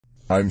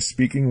I'm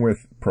speaking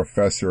with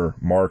Professor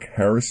Mark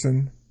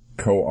Harrison,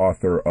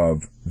 co-author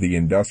of The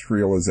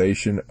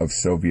Industrialization of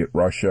Soviet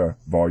Russia,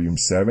 Volume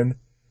 7,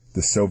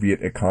 The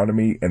Soviet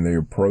Economy and the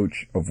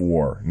Approach of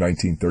War,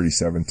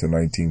 1937 to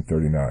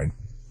 1939.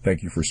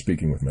 Thank you for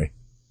speaking with me.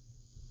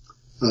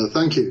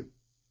 Thank you.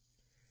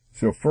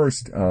 So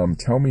first,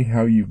 tell me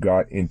how you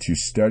got into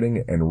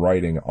studying and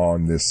writing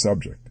on this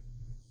subject.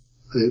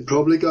 It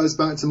probably goes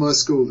back to my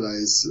school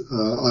days.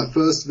 I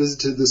first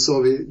visited the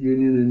Soviet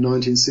Union in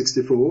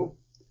 1964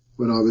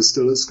 when I was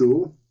still at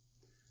school,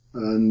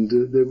 and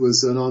it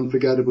was an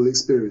unforgettable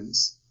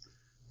experience.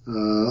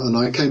 And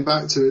I came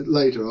back to it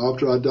later.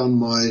 After I'd done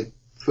my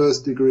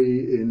first degree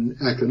in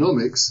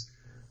economics,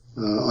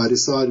 I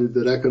decided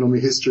that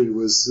economic history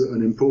was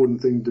an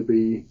important thing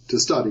to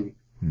study.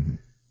 Mm-hmm.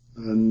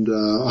 And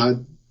I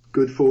had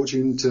good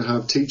fortune to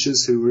have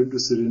teachers who were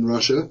interested in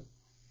Russia.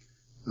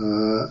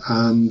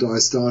 And I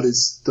started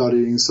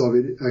studying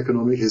Soviet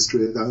economic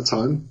history at that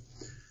time.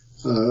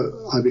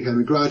 I became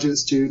a graduate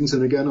student,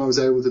 and again I was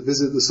able to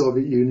visit the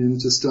Soviet Union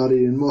to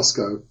study in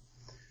Moscow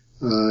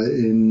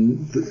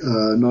in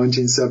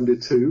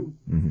 1972.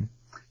 Mm-hmm.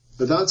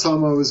 At that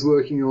time I was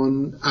working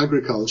on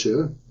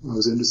agriculture. I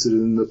was interested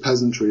in the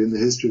peasantry and the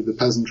history of the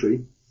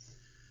peasantry.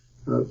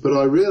 But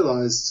I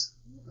realized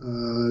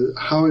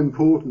how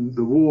important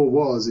the war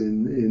was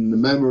in the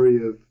memory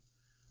of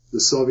the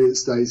Soviet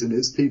state and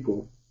its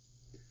people.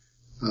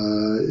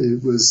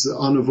 It was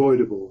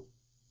unavoidable.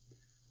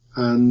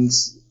 And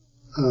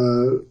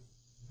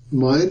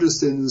my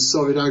interest in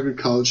Soviet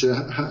agriculture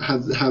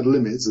had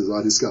limits, as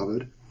I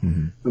discovered.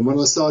 Mm-hmm. And when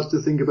I started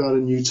to think about a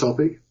new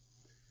topic,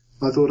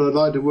 I thought I'd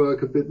like to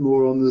work a bit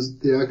more on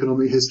the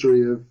economic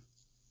history of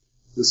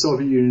the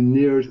Soviet Union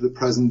nearer to the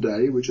present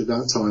day, which at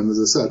that time, as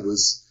I said,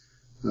 was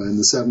in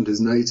the 70s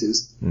and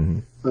 80s. Mm-hmm.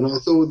 And I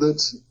thought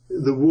that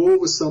the war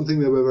was something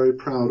they were very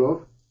proud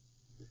of,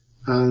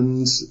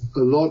 and a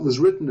lot was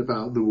written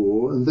about the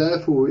war, and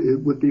therefore it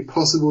would be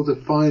possible to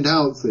find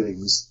out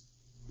things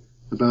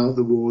about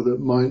the war that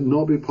might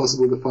not be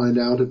possible to find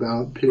out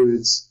about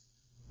periods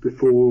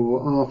before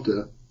or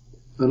after.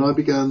 And I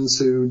began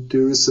to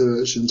do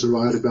research and to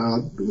write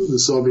about the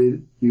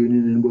Soviet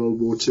Union in World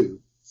War II.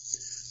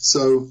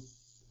 So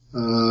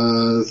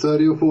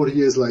 30 or 40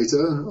 years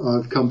later,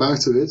 I've come back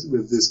to it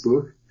with this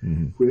book,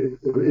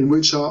 mm-hmm. in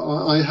which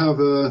I have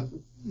a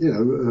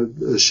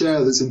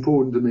share that's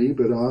important to me,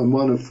 but I'm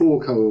one of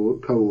 4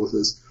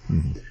 co-authors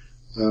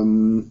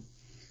mm-hmm.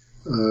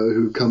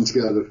 Who come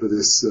together for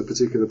this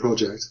particular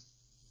project.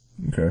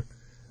 Okay.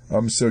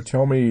 So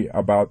tell me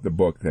about the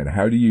book then.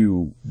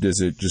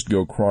 Does it just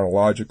go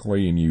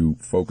chronologically and you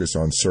focus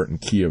on certain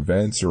key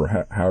events,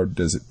 or how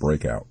does it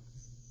break out?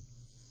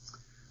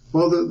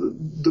 Well,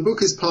 the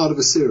book is part of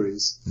a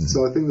series, mm-hmm.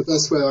 so I think the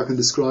best way I can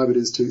describe it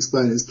is to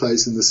explain its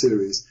place in the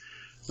series.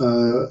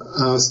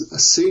 Our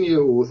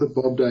senior author,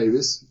 Bob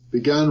Davis,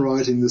 began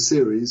writing the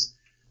series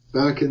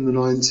back in the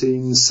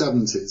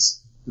 1970s.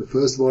 The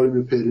first volume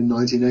appeared in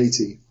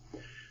 1980.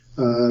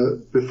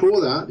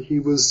 Before that, he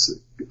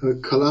was a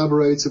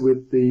collaborator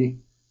with the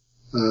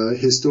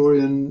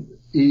historian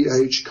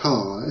E.H.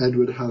 Carr,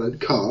 Edward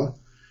Hallett Carr,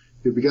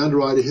 who began to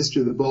write a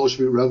history of the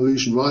Bolshevik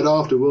Revolution right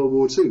after World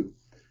War II.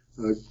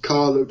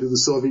 Carr looked at the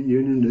Soviet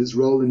Union and its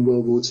role in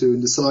World War II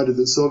and decided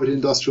that Soviet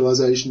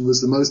industrialization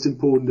was the most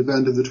important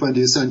event of the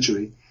 20th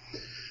century.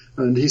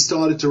 And he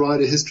started to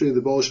write a history of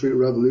the Bolshevik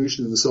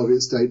Revolution and the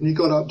Soviet state, and he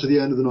got up to the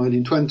end of the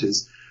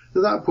 1920s.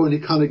 At that point, he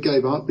kind of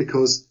gave up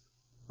because,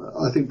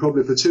 I think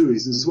probably for 2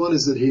 reasons. One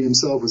is that he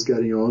himself was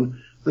getting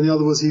on, and the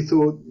other was he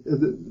thought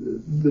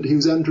that he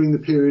was entering the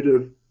period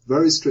of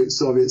very strict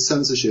Soviet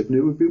censorship, and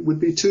it would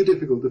be too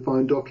difficult to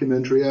find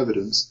documentary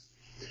evidence.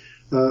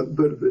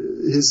 But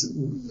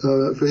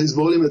for his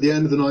volume at the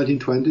end of the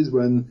 1920s,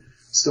 when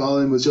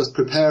Stalin was just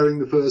preparing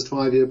the first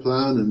 5-year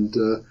plan and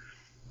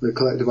the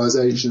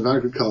collectivization of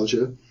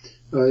agriculture,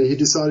 he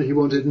decided he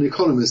wanted an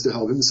economist to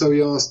help him, so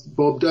he asked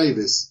Bob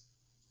Davis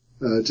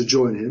to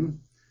join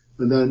him.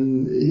 And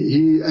then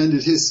he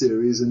ended his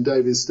series, and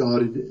Davis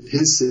started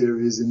his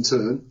series in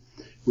turn,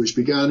 which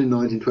began in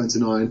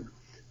 1929.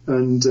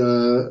 And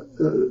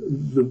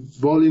the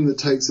volume that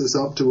takes us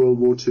up to World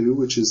War II,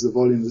 which is the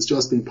volume that's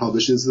just been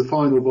published, is the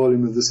final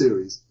volume of the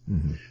series.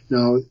 Mm-hmm.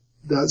 Now,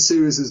 that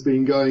series has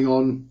been going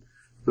on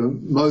for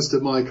most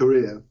of my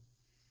career.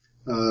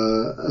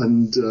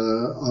 And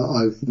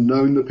I've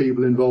known the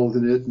people involved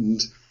in it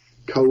and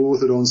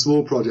co-authored on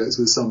small projects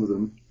with some of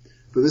them.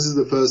 But this is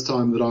the first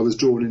time that I was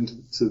drawn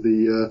into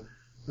the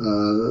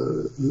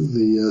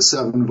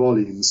 7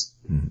 volumes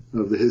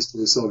of the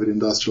history of Soviet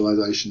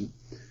industrialization.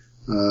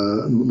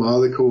 My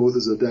other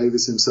co-authors are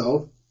Davis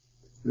himself,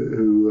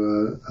 who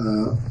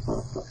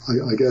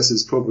I guess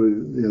is probably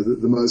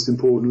the most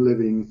important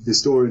living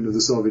historian of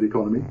the Soviet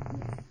economy.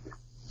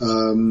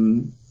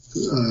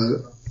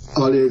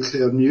 Alya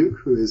Khlevnyuk,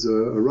 who is a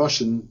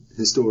Russian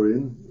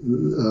historian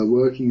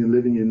working and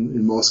living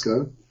in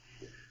Moscow,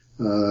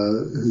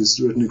 who's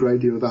written a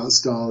great deal about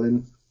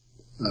Stalin,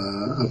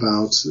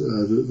 about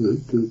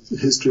the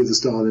history of the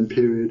Stalin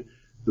period,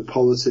 the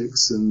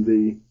politics and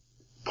the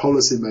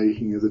policy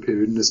making of the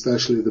period, and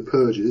especially the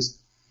purges,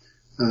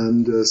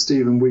 and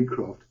Stephen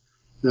Wheatcroft.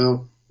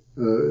 Now,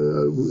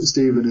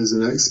 Stephen is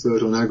an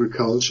expert on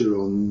agriculture,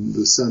 on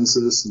the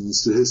census and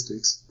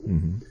statistics.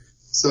 Mm-hmm.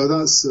 So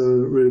that's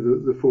really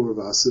the four of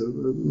us.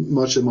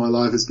 Much of my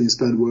life has been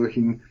spent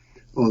working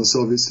on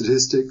Soviet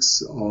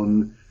statistics,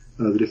 on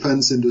the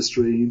defense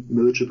industry,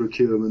 military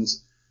procurement,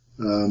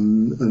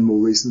 and more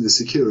recently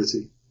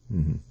security.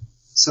 Mm-hmm.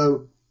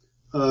 So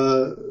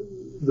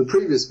the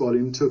previous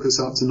volume took us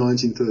up to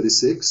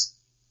 1936.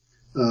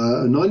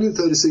 And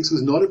 1936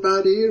 was not a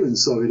bad year in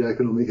Soviet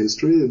economic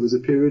history. It was a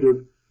period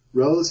of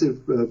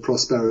relative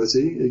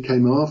prosperity. It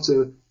came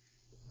after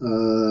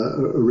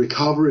a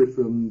recovery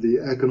from the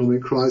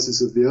economic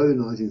crisis of the early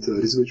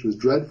 1930s, which was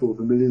dreadful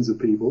for millions of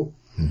people.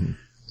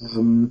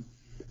 Mm-hmm.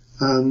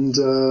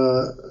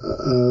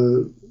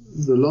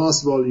 The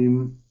last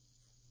volume,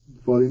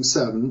 volume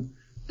 7,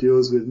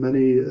 deals with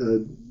many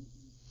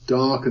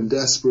dark and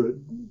desperate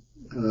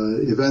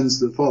events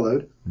that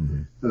followed.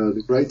 Mm-hmm.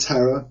 The Great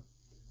Terror,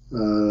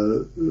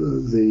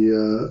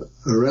 the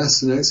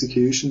arrest and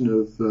execution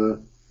of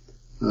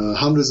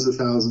hundreds of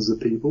thousands of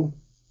people,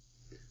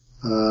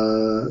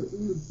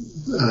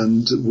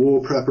 and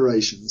war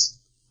preparations,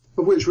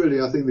 of which really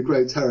I think the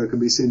Great Terror can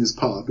be seen as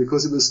part,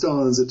 because it was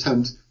Stalin's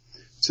attempt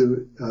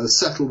to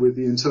settle with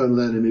the internal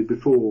enemy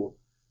before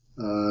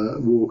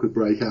war could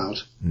break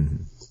out.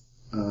 Mm-hmm.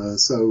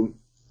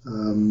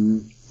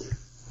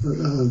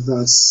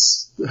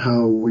 That's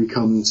how we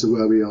come to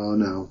where we are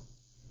now.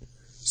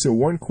 So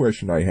one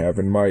question I have,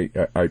 and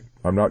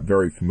I'm not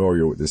very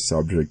familiar with this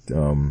subject,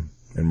 and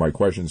my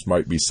questions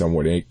might be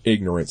somewhat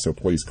ignorant, so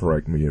please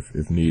correct me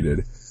if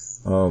needed.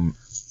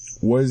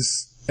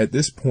 Was at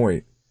this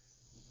point,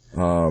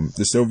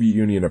 the Soviet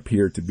Union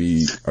appeared to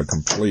be a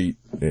complete,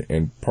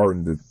 and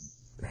pardon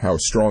how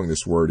strong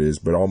this word is,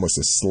 but almost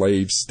a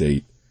slave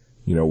state,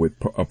 with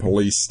a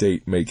police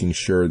state making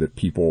sure that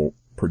people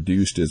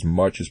produced as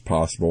much as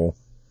possible.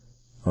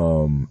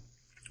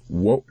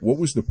 What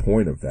was the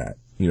point of that?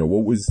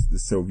 What was the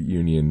Soviet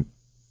Union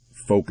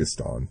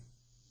focused on?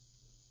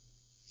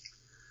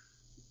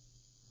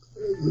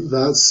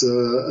 That's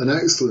an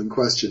excellent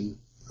question,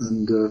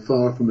 and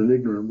far from an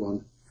ignorant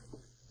one.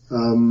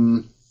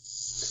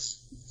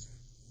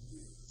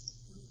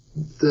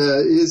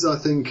 There is, I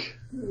think,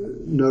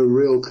 no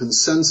real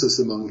consensus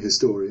among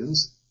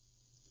historians.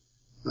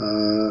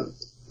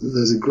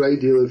 There's a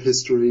great deal of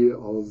history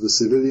of the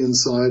civilian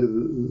side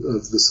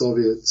of the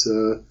Soviet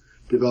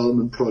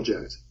development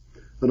project.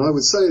 And I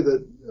would say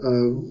that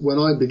when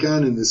I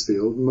began in this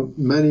field,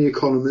 many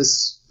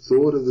economists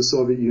thought of the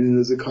Soviet Union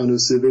as a kind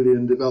of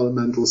civilian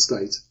developmental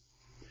state,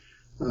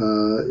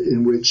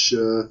 in which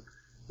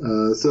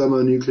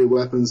thermonuclear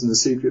weapons and the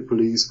secret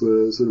police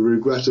were sort of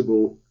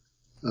regrettable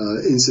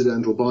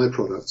incidental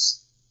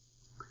byproducts.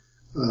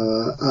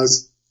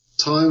 As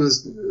time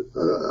has,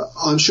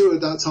 I'm sure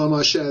at that time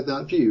I shared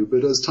that view,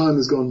 but as time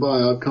has gone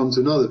by, I've come to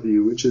another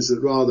view, which is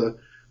that rather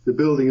the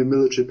building of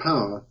military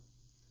power,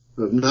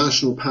 of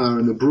national power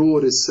in the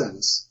broadest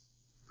sense,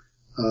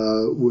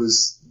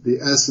 was the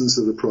essence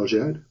of the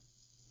project,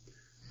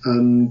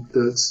 and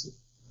that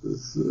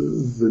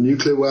the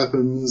nuclear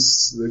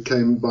weapons that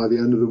came by the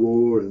end of the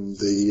war and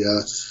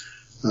the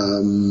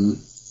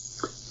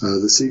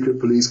secret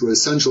police were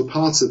essential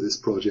parts of this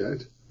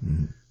project,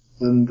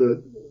 and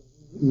that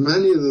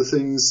many of the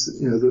things,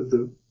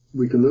 that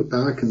we can look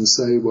back and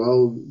say,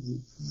 well,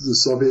 the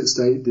Soviet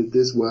state did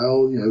this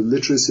well,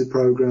 literacy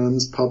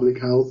programs, public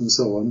health, and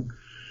so on,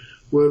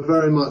 were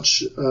very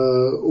much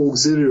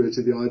auxiliary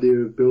to the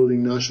idea of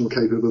building national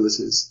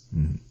capabilities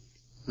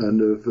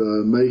and of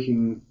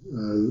making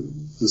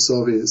the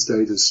Soviet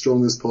state as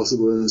strong as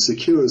possible and as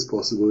secure as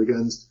possible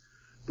against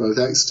both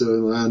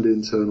external and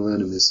internal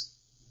enemies.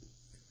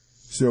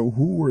 So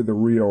who were the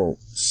real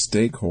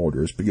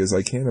stakeholders? Because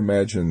I can't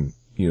imagine,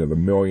 the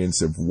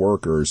millions of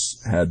workers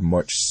had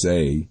much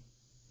say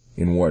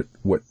in what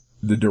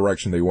the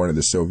direction they wanted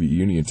the Soviet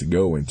Union to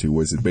go into.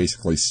 Was it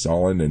basically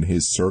Stalin and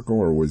his circle,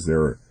 or was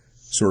there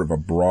sort of a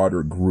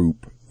broader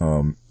group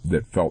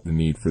that felt the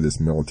need for this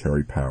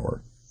military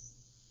power?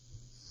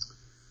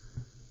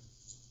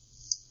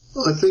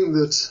 I think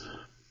that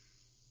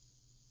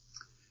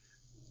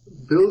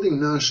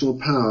building national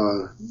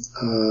power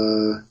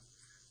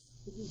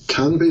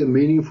can be a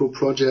meaningful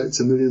project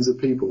to millions of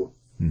people.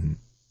 Mm-hmm.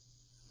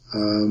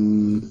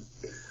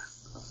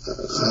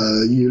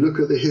 You look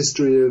at the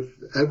history of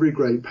every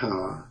great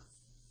power,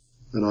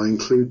 and I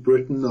include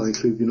Britain, I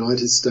include the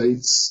United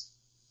States,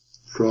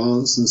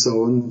 France, and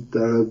so on.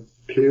 There are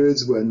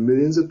periods when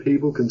millions of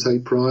people can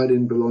take pride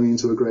in belonging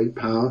to a great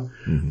power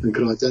and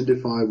can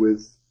identify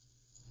with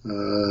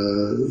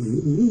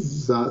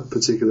that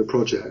particular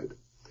project.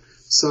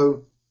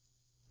 So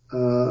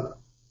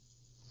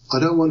I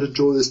don't want to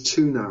draw this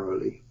too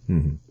narrowly.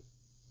 Mm-hmm.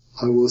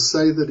 I will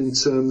say that in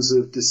terms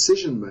of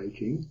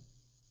decision-making,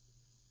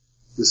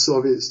 the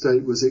Soviet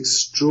state was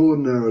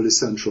extraordinarily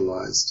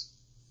centralized.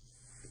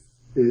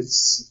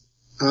 Its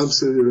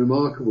absolutely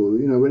remarkable.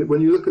 You know,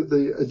 when you look at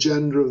the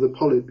agenda of the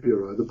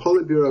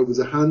Politburo was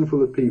a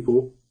handful of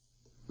people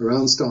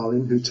around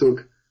Stalin who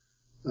took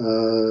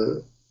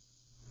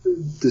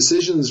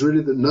decisions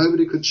really that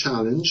nobody could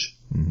challenge,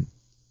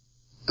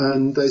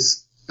 and they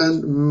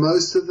spent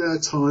most of their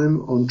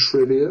time on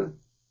trivia.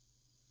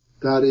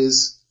 That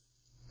is,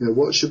 you know,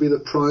 what should be the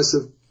price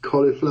of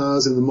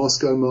cauliflowers in the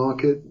Moscow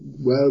market?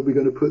 Where are we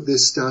going to put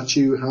this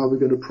statue? How are we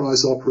going to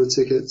price opera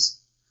tickets?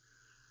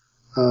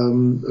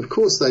 Of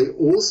course, they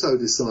also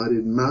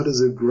decided matters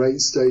of great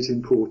state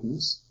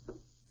importance,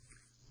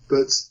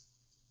 but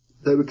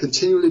they were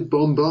continually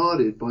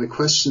bombarded by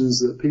questions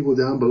that people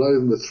down below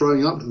them were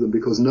throwing up to them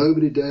because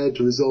nobody dared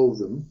to resolve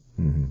them,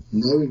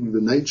 knowing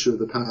the nature of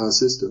the power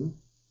system.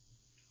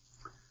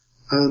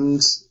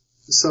 And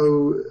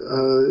so,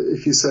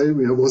 if you say, you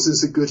know, was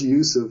this a good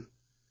use of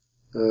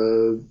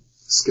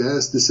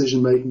scarce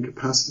decision-making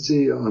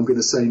capacity? I'm going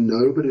to say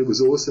no, but it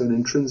was also an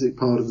intrinsic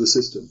part of the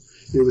system.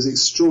 It was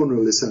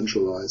extraordinarily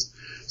centralized.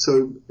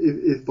 So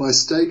if by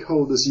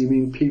stakeholders you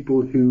mean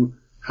people who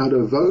had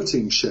a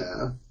voting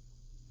share,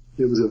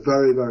 it was a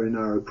very, very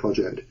narrow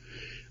project.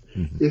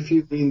 If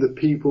you mean the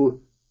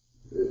people,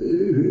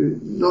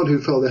 not who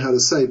felt they had a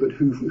say, but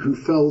who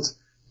felt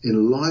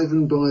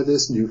enlivened by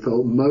this and who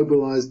felt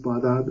mobilized by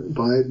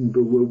it, and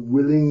were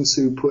willing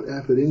to put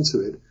effort into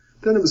it,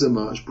 then it was a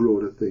much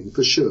broader thing,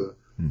 for sure.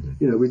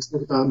 You know, we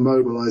talk about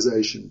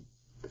mobilization,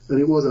 and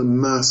it was a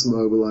mass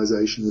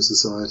mobilization of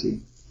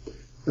society,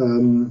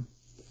 in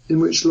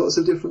which lots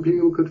of different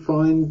people could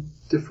find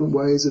different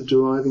ways of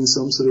deriving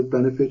some sort of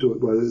benefit, or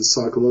whether it's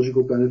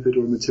psychological benefit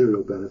or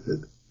material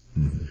benefit.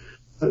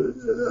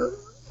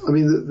 I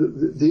mean,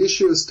 the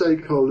issue of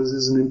stakeholders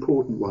is an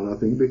important one, I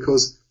think,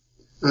 because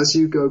as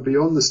you go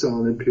beyond the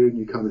Stalin period and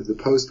you come into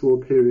the post-war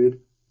period,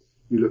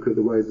 you look at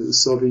the way that the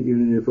Soviet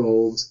Union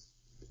evolved,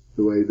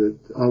 the way that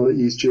other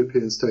East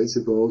European states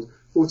evolved,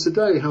 or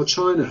today how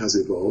China has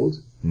evolved,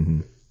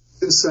 you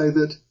can say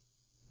that,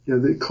 you know,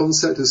 the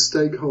concept of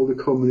stakeholder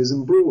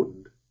communism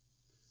broadened.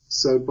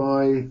 So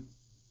by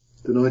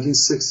the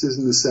 1960s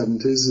and the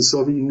 70s, the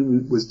Soviet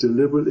Union was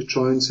deliberately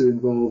trying to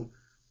involve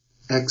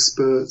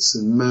experts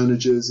and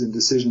managers in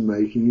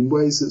decision-making in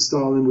ways that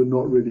Stalin would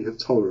not really have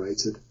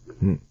tolerated.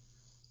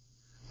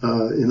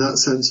 In that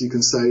sense, you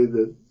can say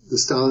that the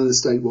Stalinist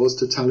state was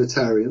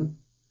totalitarian.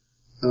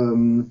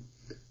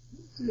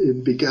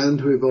 It began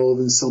to evolve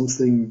in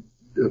something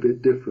a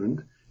bit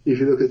different. If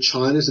you look at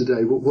China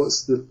today,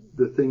 what's the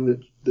thing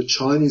that the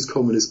Chinese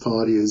Communist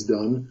Party has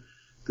done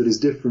that is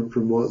different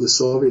from what the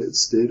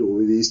Soviets did or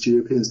the East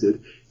Europeans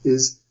did,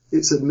 is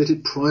it's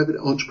admitted private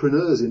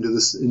entrepreneurs into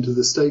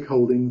the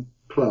stakeholding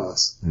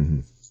class.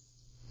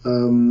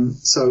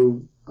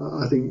 So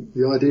I think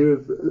the idea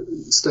of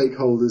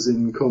stakeholders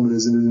in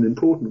communism is an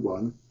important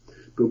one.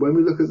 But when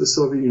we look at the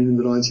Soviet Union in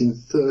the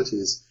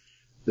 1930s,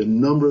 the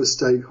number of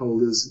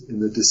stakeholders in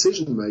the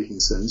decision-making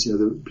sense, you know,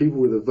 the people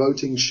with a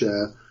voting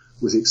share,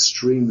 was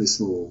extremely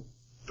small,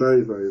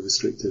 very, very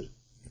restricted.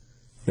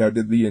 Now,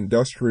 did the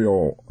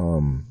industrial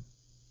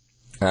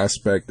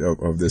aspect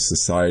of this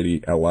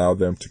society allow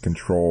them to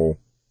control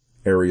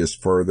areas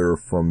further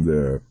from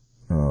the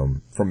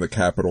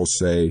capital,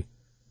 say?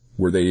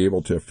 Were they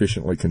able to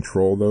efficiently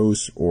control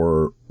those,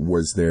 or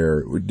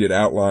did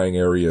outlying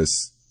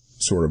areas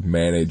sort of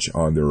manage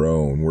on their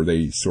own? Were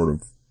they sort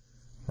of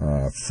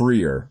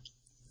freer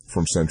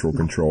from central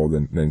control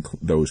than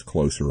those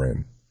closer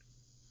in?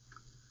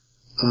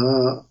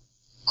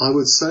 I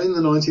would say in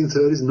the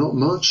 1930s, not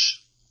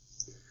much.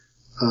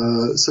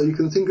 So you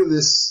can think of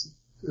this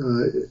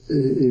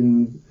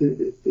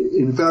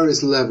in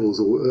various levels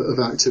of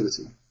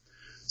activity.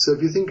 So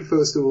if you think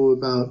first of all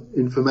about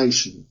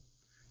information,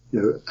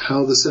 you know,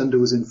 how the sender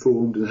was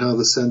informed and how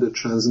the sender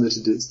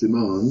transmitted its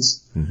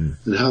demands,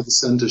 and how the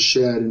sender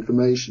shared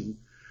information.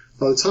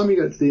 By the time you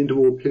get to the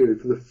interwar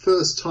period, for the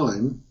first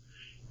time,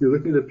 you're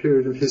looking at a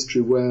period of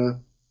history where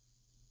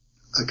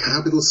a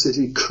capital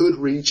city could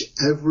reach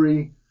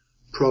every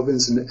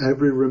province and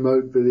every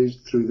remote village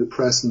through the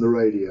press and the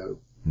radio.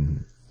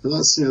 And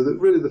that's, you know,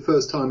 really the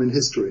first time in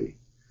history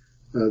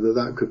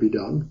that could be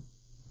done.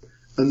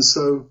 And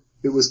so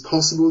it was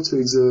possible to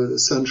exert a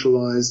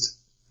centralized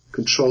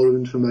control of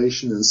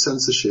information and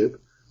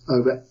censorship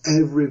over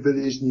every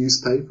village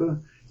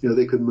newspaper. You know,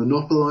 they could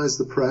monopolize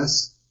the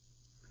press,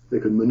 they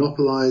could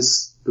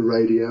monopolize the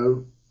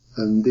radio,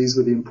 and these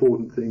were the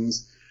important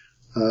things.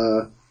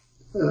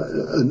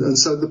 And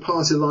so the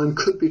party line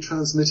could be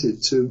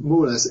transmitted to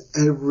more or less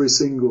every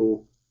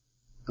single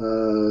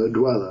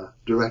dweller,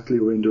 directly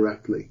or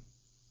indirectly,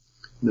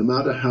 no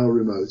matter how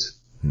remote.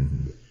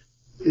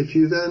 If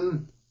you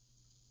then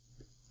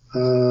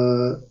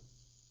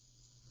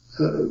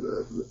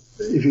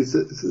if you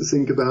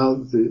think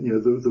about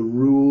the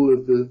rule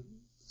of the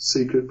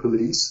secret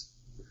police,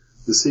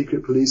 the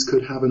secret police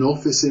could have an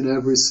office in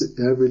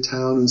every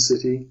town and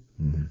city,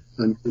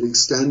 and could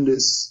extend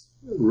its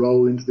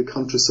role into the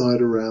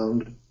countryside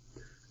around.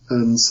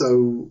 And so,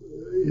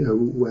 you know,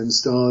 when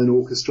Stalin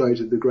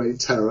orchestrated the Great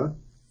Terror,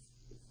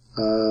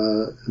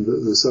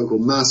 the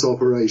so-called mass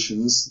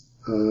operations,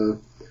 of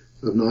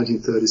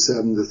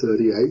 1937 to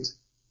 38.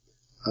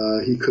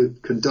 He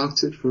could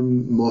conduct it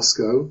from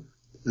Moscow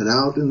and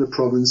out in the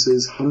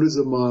provinces, hundreds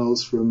of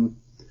miles from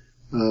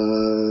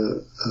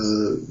the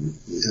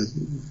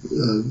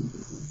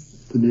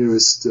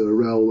nearest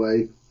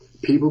railway.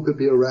 People could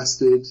be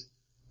arrested,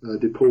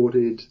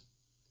 deported,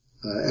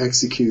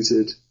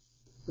 executed,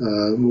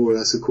 more or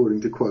less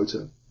according to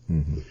quota.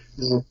 Mm-hmm.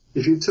 Now,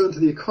 if you turn to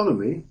the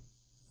economy,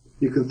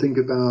 you can think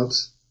about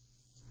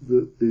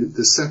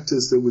the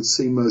sectors that would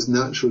seem most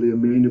naturally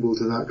amenable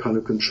to that kind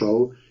of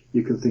control.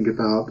 You can think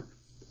about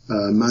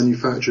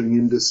manufacturing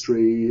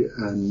industry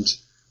and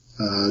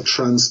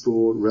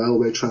transport,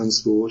 railway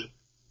transport.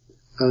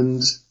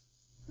 And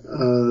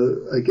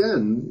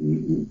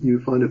again, you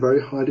find a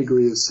very high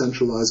degree of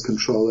centralized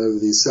control over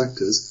these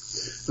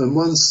sectors. And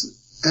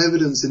one's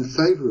evidence in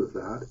favor of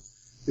that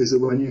is that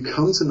when you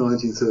come to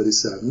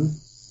 1937,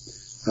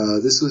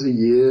 this was a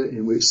year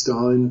in which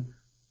Stalin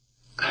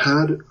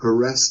had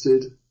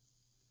arrested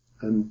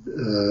and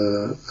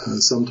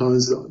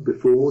sometimes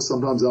before,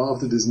 sometimes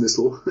after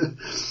dismissal,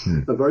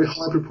 a very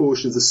high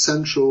proportion of the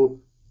central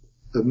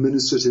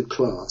administrative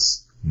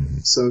class. Mm-hmm.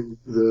 So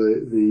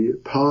the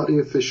party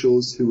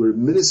officials who were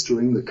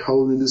administering the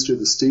coal industry,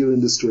 the steel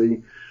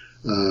industry,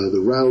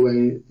 the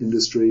railway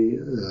industry,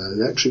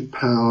 electric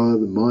power,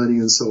 the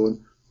mining and so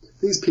on,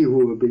 these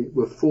people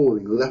were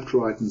falling left,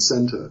 right and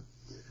centre.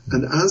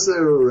 And as they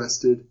were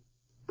arrested,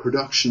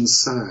 production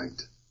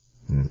sagged.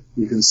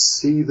 You can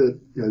see that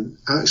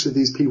actually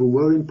these people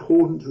were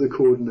important to the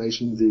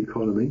coordination of the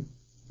economy,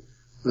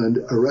 and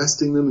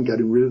arresting them and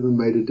getting rid of them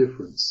made a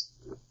difference.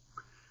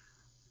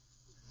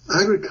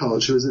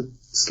 Agriculture is a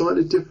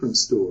slightly different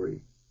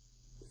story.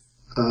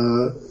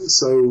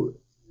 So,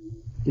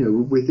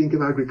 we think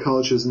of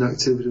agriculture as an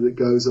activity that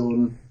goes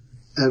on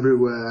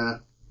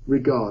everywhere,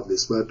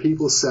 regardless. Where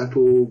people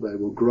settle, they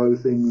will grow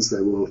things,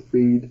 they will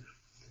feed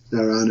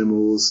their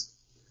animals.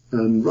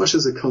 And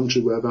Russia's a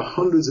country where for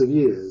hundreds of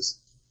years,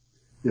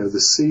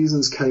 the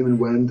seasons came and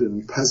went,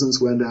 and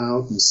peasants went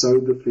out and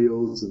sowed the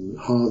fields and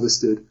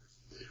harvested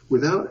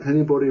without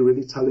anybody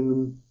really telling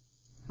them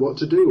what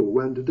to do or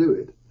when to do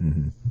it.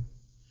 Mm-hmm.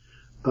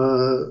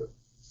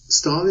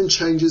 Stalin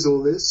changes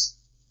all this.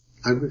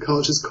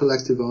 Agriculture is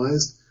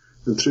collectivized,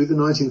 and through the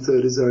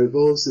 1930s there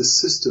evolves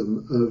this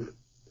system of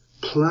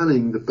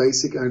planning the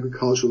basic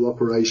agricultural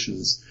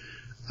operations.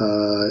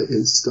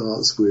 It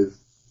starts with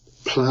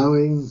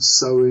ploughing,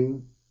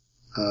 sowing,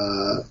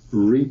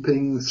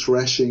 reaping,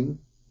 threshing,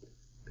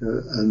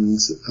 and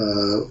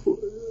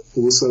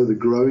also the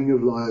growing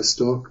of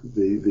livestock,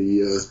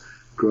 the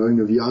growing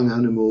of young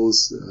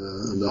animals,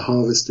 and the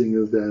harvesting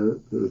of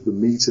the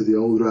meat of the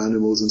older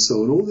animals and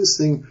so on. All this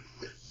thing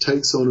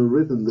takes on a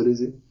rhythm that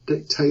is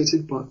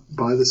dictated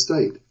by the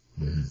state.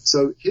 Mm-hmm.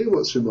 So here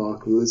what's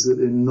remarkable is that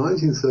in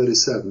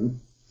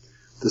 1937,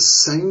 the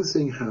same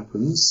thing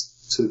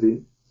happens to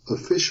the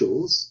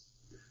officials.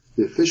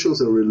 The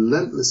officials are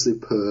relentlessly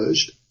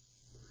purged,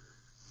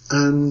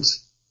 and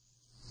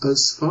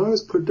as far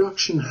as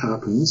production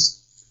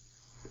happens,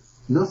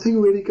 nothing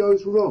really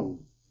goes wrong.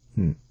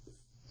 Hmm.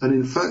 And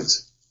in fact,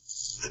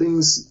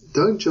 things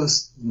don't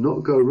just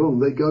not go wrong,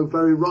 they go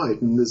very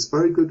right. And there's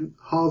very good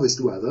harvest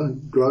weather,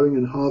 growing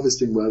and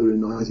harvesting weather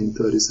in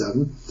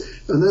 1937,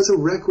 and there's a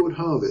record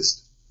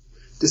harvest,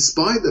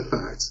 despite the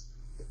fact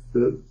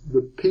that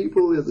the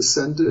people at the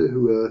centre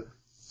who are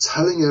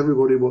telling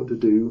everybody what to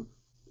do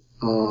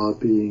are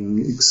being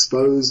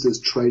exposed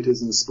as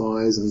traitors and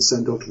spies and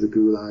sent off to the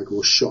gulag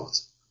or shot.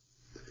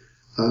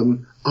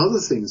 Other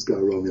things go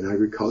wrong in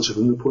agriculture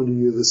from the point of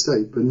view of the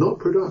state, but not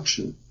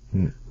production.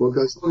 What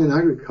goes wrong in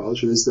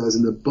agriculture is there's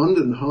an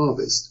abundant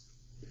harvest,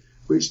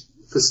 which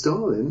for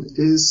Stalin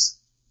is,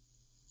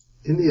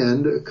 in the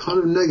end, a kind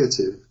of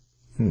negative.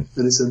 And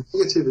it's a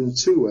negative in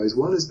two ways.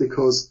 One is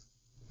because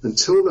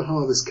until the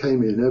harvest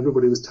came in,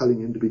 everybody was telling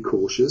him to be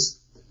cautious.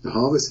 The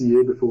harvest the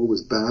year before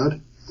was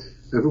bad.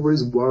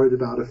 Everybody's worried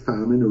about a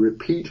famine, a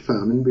repeat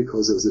famine,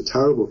 because there was a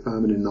terrible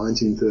famine in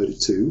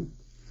 1932.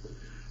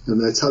 And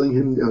they're telling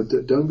him,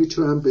 don't be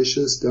too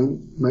ambitious,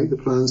 don't make the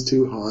plans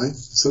too high.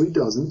 So he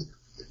doesn't.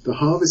 The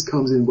harvest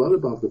comes in well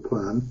above the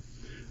plan.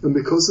 And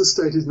because the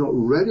state is not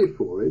ready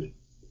for it,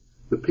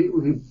 the people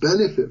who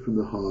benefit from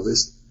the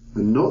harvest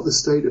are not the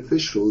state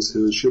officials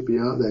who should be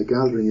out there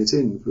gathering it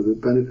in for the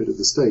benefit of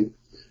the state,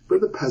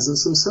 but the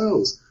peasants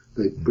themselves.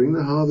 They bring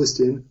the harvest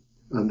in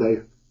and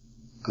they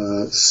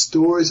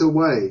store it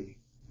away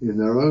in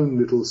their own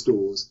little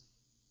stores.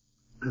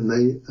 And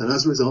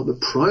as a result, the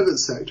private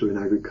sector in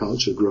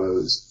agriculture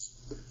grows.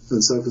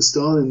 And so for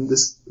Stalin,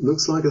 this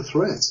looks like a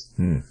threat.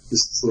 This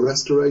is the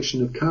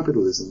restoration of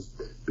capitalism,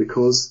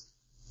 because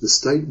the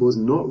state was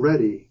not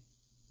ready.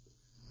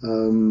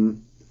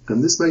 And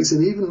this makes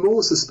him even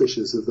more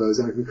suspicious of those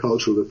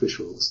agricultural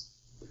officials.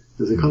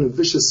 There's a kind of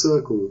vicious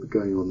circle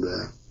going on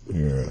there.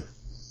 Yeah.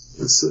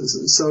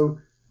 So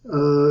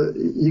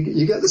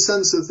you get the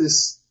sense of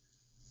this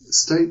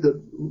state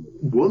that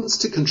wants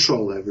to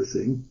control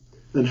everything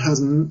and has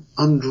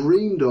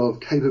undreamed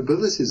of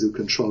capabilities of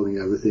controlling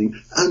everything,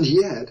 and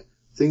yet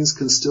things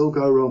can still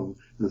go wrong,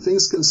 and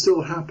things can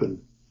still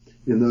happen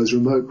in those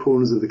remote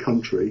corners of the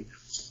country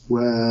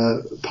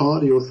where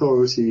party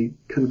authority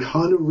can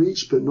kind of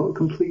reach, but not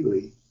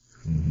completely.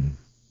 Mm-hmm.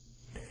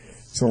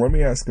 So let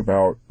me ask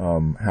about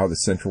how the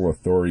central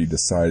authority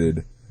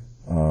decided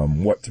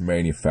what to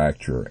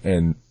manufacture.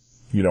 And,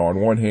 you know, on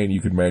one hand, you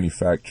could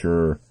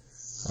manufacture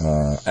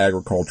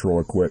agricultural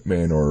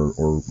equipment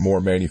or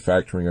more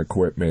manufacturing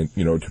equipment,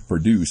 you know, to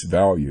produce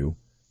value,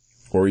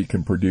 or you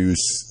can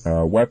produce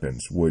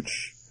weapons,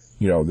 which,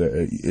 you know,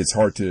 it's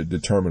hard to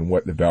determine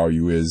what the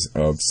value is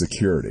of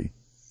security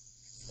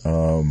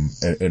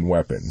and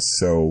weapons.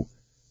 So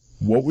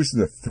what was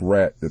the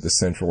threat that the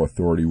central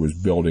authority was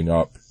building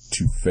up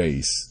to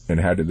face, and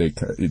how did they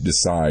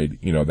decide,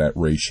 you know, that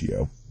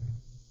ratio?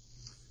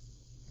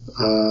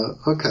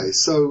 Okay,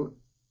 so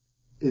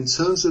in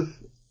terms of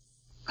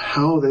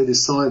how they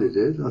decided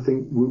it, I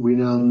think we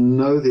now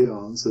know the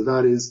answer.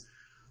 That is,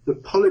 the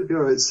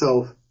Politburo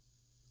itself,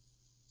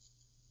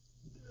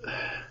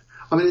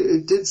 I mean,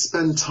 it did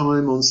spend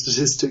time on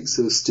statistics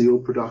of steel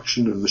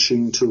production and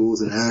machine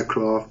tools and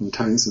aircraft and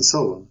tanks and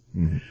so on.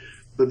 Mm-hmm.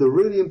 But the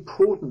really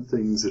important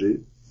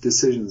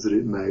decisions that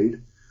it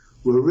made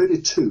were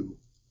really two.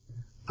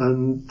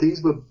 And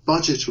these were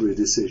budgetary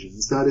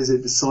decisions. That is,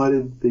 it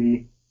decided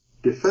the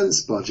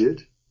defense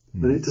budget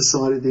and it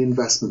decided the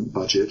investment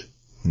budget.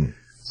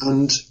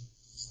 And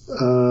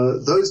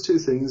those two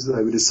things,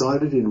 they were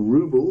decided in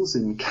rubles,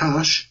 in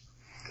cash,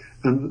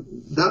 and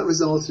that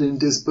resulted in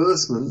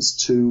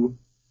disbursements to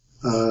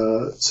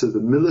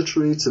the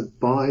military to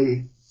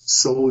buy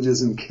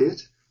soldiers and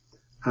kit,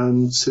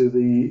 and to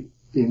the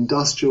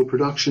industrial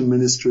production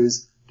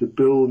ministries to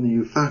build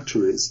new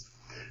factories.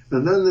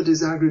 And then the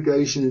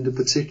disaggregation into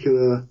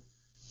particular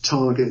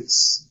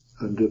targets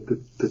and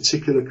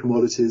particular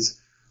commodities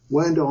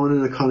went on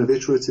in a kind of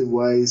iterative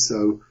way.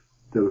 So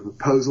there were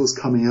proposals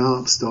coming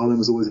up. Stalin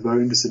was always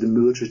very interested in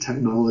military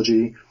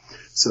technology.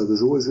 So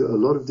there's always a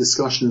lot of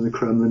discussion in the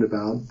Kremlin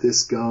about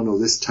this gun or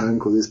this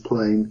tank or this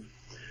plane.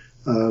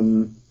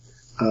 And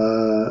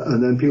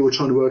then people were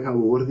trying to work out,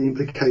 well, what are the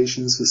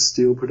implications for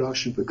steel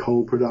production, for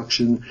coal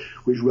production?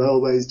 Which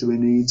railways do we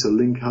need to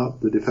link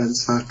up the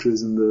defense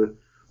factories and the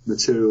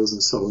materials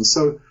and so on?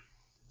 So,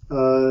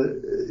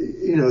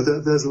 you know,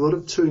 there's a lot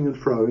of toing and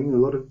froing, a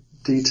lot of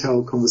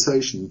detailed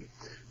conversation.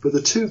 But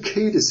the two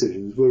key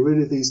decisions were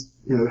really these,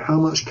 you know, how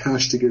much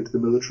cash to give to the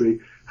military,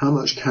 how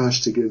much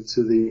cash to give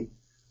to the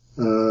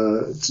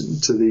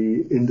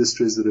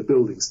industries that are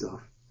building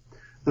stuff.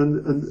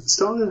 And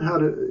Stalin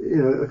had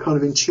a kind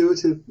of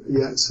intuitive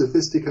yet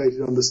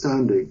sophisticated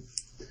understanding.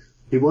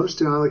 He wanted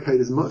to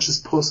allocate as much as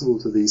possible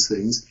to these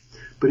things,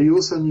 but he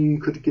also knew you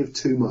could give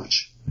too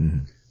much.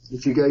 Mm-hmm.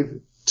 If you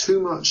gave too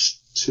much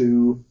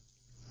to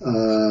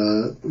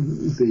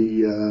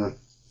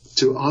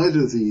to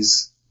either of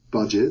these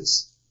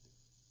budgets,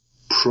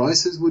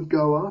 prices would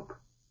go up,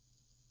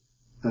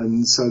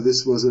 and so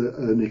this was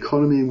an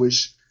economy in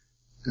which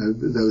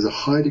there was a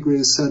high degree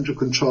of central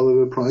control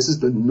over prices,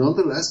 but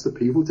nonetheless the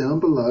people down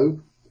below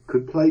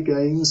could play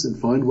games and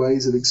find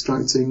ways of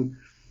extracting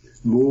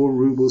more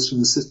rubles from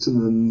the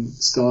system than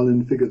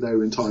Stalin figured they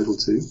were entitled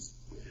to.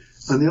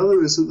 And the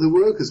other is that the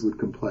workers would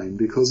complain,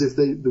 because if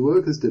the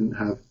workers didn't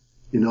have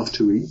enough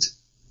to eat,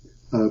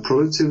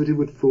 productivity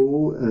would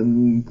fall,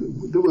 and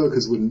the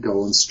workers wouldn't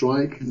go on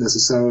strike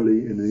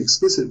necessarily in an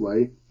explicit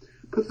way,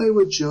 but they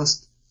would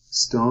just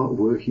start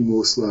working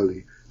more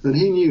slowly. And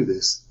he knew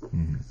this.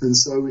 Mm-hmm. And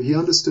so he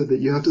understood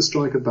that you have to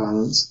strike a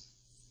balance.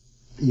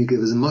 You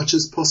give as much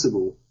as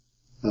possible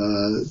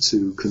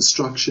to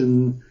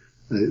construction,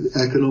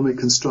 economic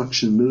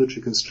construction,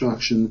 military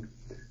construction,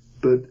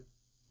 but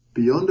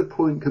beyond a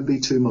point can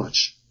be too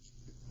much.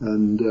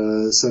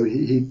 And so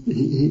he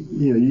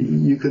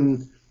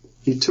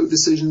took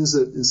decisions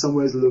that in some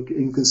ways look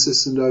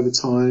inconsistent over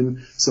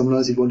time.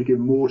 Sometimes he'd want to give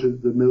more to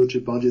the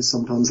military budget,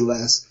 sometimes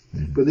less.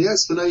 Mm-hmm. But the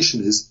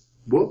explanation is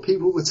what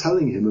people were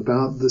telling him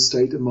about the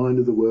state of mind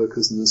of the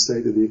workers and the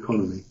state of the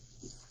economy.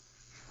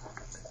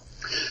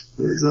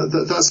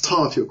 That's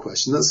half your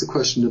question. That's the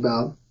question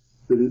about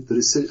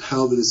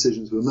how the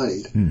decisions were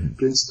made. Mm-hmm.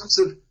 But in terms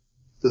of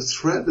the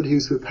threat that he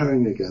was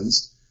preparing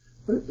against,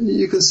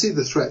 you can see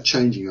the threat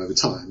changing over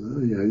time.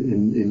 You know,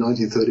 in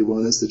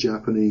 1931 it's the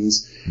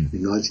Japanese,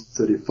 in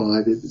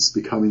 1935 it's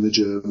becoming the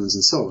Germans,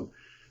 and so on.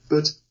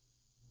 But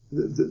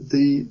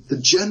the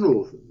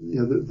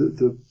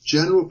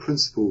general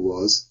principle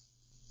was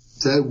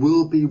there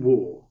will be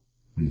war.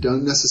 You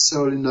don't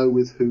necessarily know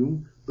with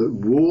whom, but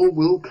war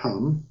will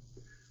come.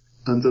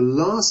 And the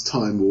last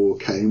time war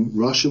came,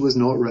 Russia was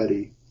not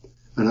ready,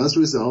 and as a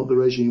result the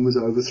regime was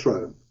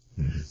overthrown.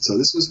 So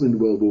this was in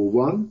World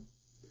War I.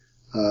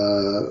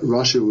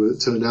 Russia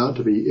turned out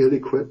to be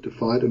ill-equipped to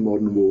fight a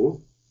modern war,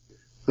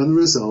 and the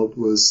result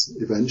was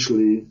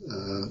eventually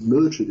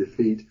military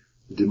defeat,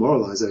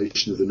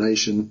 demoralization of the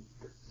nation,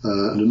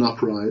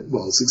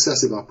 and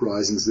successive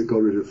uprisings that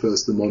got rid of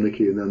first the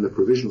monarchy and then the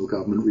provisional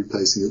government,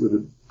 replacing it with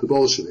the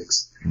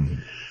Bolsheviks. Mm-hmm.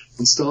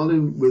 And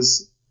Stalin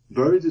was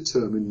very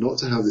determined not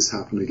to have this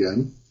happen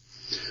again.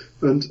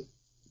 And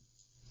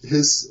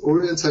his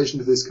orientation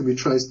to this can be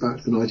traced back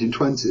to the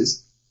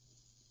 1920s,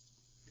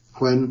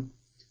 when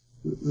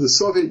the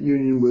Soviet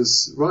Union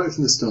was, right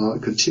from the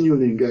start,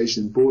 continually engaged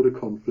in border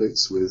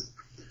conflicts with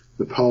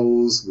the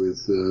Poles,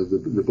 with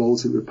the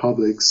Baltic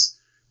republics,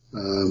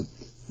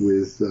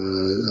 with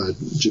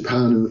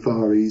Japan in the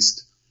Far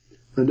East.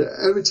 And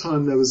every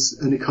time there was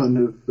any kind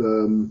of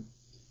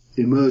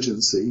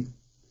emergency,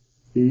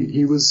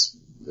 he was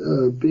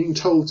being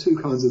told two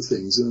kinds of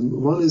things. And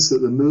one is that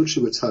the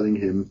military were telling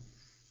him,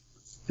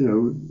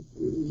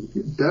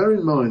 bear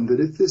in mind that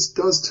if this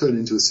does turn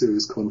into a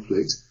serious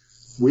conflict,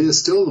 we are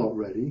still not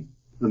ready.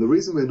 And the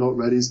reason we're not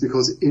ready is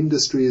because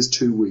industry is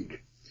too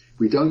weak.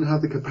 We don't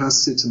have the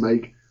capacity to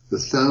make the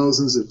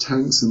thousands of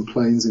tanks and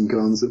planes and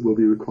guns that will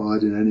be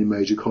required in any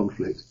major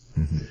conflict.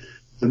 Mm-hmm.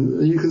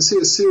 And you can see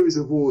a series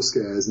of war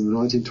scares in the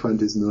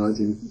 1920s and the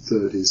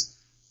 1930s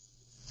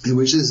in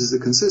which this is a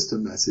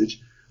consistent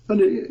message. And,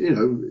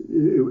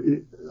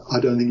 I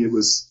don't think it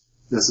was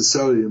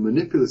necessarily a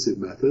manipulative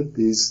method.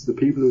 The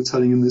people who were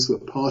telling him this were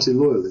party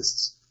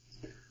loyalists.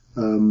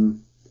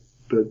 Many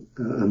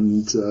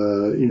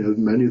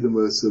of them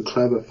were sort of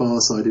clever,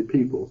 far-sighted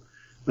people.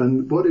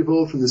 And what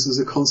evolved from this was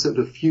a concept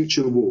of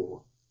future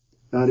war.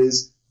 That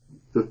is,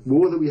 the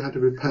war that we had to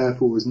prepare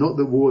for was not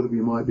the war that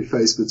we might be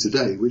faced with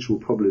today, which will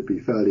probably be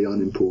fairly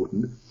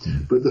unimportant,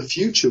 but the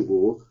future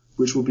war,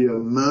 which will be a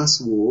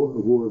mass war, a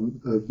war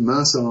of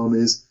mass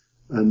armies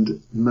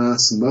and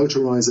mass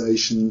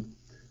motorization,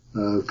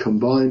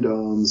 combined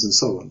arms, and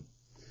so on.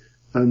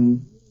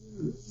 And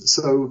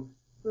so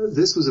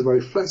this was a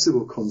very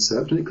flexible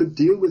concept, and it could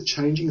deal with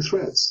changing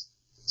threats.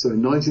 So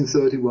in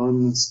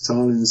 1931,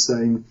 Stalin is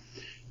saying,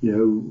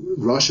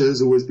 Russia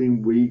has always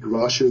been weak,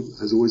 Russia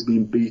has always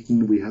been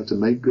beaten, we have to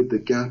make good the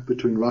gap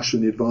between Russia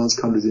and the advanced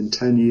countries in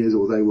 10 years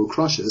or they will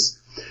crush us.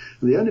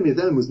 And the enemy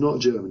then was not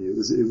Germany, it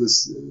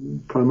was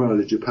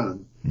primarily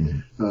Japan,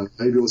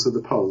 maybe also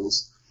the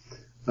Poles.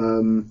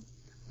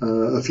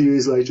 A few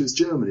years later it's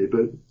Germany,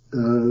 but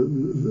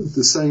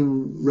the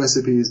same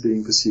recipe is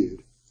being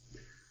pursued.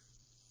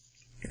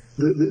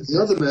 The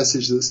other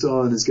message that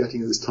Stalin is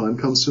getting at this time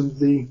comes from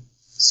the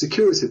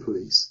security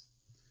police.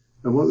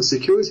 And what the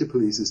security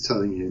police is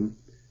telling him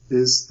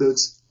is that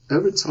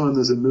every time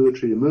there's a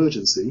military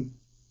emergency,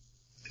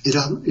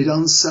 it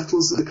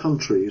unsettles the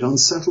country, it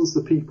unsettles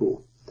the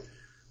people.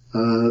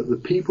 The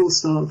people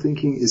start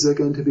thinking, is there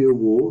going to be a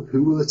war?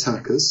 Who will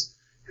attack us?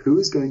 Who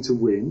is going to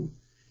win?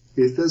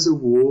 If there's a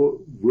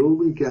war, will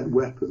we get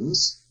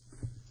weapons?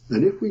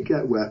 And if we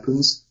get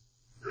weapons,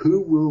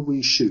 who will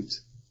we shoot?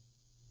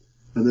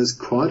 And there's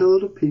quite a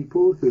lot of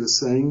people who are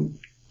saying,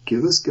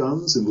 give us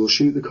guns and we'll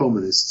shoot the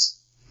communists.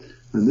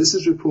 And this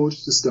is reported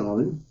to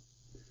Stalin,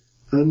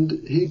 and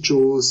he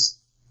draws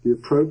the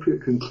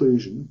appropriate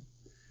conclusion,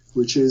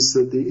 which is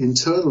that the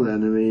internal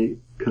enemy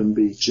can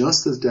be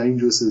just as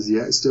dangerous as the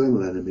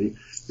external enemy,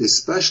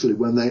 especially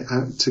when they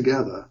act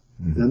together.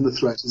 Then the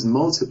threat is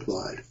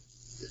multiplied.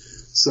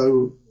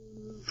 So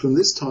from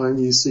this time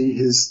you see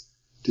his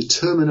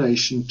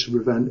determination to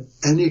prevent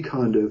any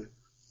kind of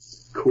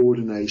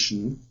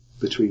coordination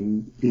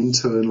between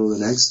internal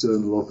and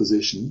external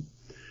opposition,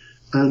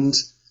 and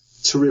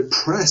to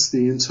repress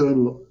the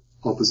internal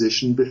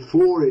opposition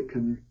before it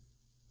can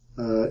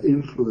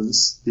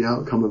influence the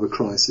outcome of a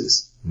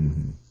crisis.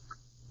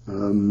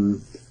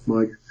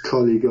 My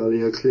colleague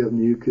Ilya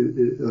Klevniuk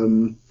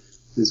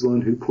is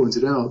one who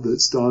pointed out that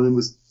Stalin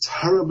was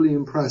terribly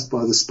impressed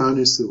by the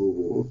Spanish Civil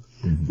War,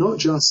 not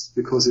just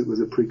because it was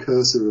a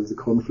precursor of the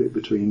conflict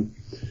between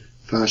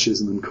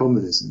fascism and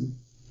communism,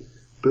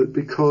 but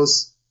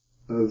because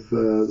of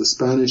the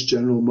Spanish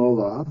General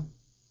Mola,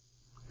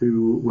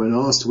 who, when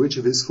asked which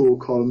of his four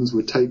columns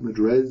would take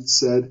Madrid,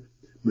 said,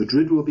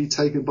 Madrid will be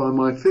taken by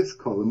my fifth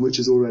column, which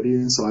is already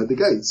inside the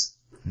gates.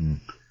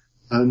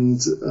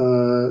 And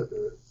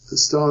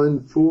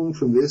Stalin formed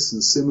from this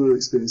and similar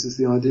experiences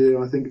the idea,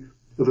 I think,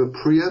 of a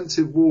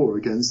preemptive war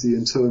against the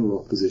internal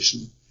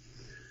opposition,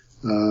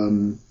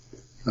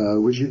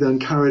 which he then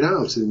carried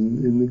out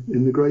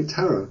in the Great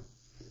Terror,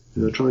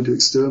 trying to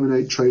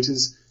exterminate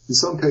traitors, in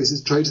some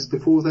cases traitors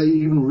before they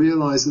even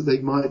realized that they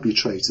might be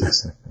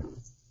traitors.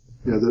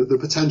 The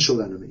potential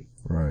enemy.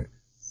 Right.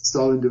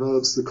 Stalin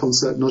develops the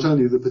concept not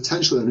only of the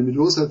potential enemy, but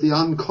also of the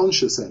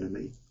unconscious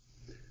enemy.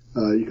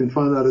 You can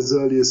find that as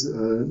early as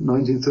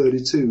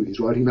 1932. He's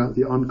writing about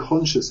the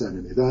unconscious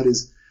enemy. That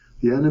is,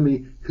 the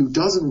enemy who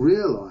doesn't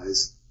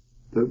realize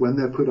that when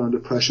they're put under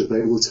pressure,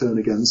 they will turn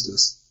against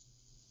us,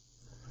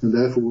 and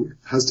therefore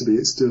has to be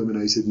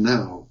exterminated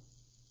now.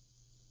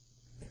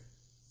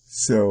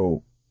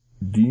 So,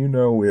 do you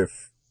know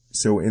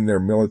so in their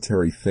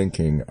military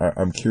thinking,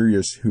 I'm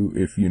curious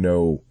if you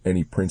know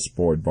any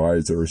principal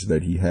advisors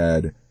that he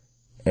had,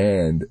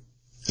 and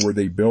were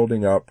they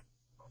building up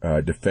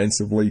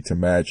defensively to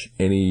match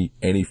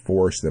any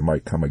force that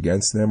might come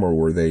against them, or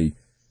were they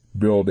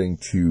building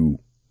to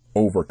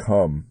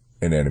overcome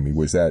an enemy?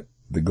 Was that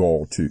the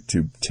goal, to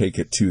take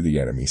it to the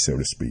enemy, so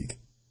to speak?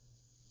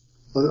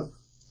 Well,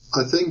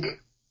 I think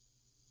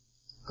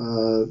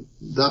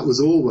that was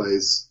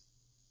always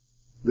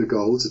the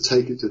goal, to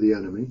take it to the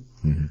enemy.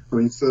 Mm-hmm. I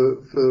mean,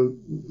 for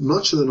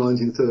much of the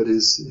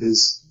 1930s,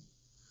 his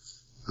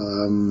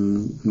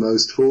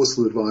most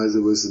forceful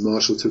advisor was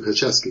Marshal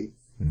Tukhachevsky,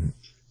 mm-hmm.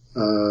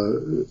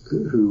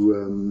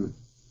 who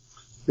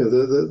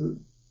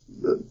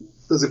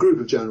there's a group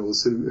of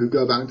generals who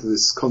go back to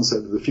this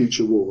concept of the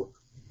future war,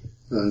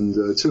 and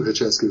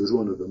Tukhachevsky was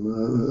one of them.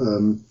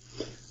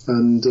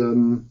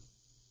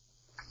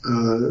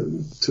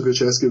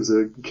 Tukhachevsky was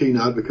a keen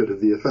advocate of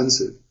the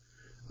offensive.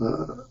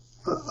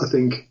 I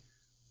think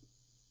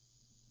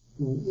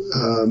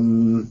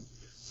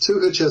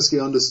Tukhachevsky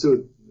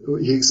understood,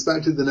 he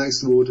expected the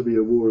next war to be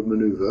a war of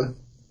maneuver,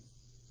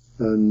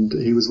 and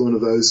he was one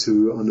of those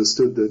who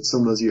understood that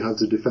sometimes you have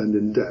to defend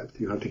in depth.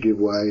 You have to give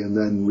way and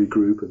then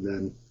regroup and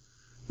then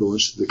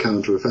launch the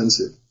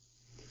counter-offensive.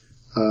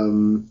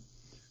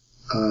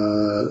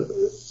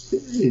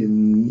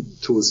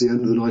 Towards the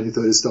end of the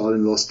 1930s,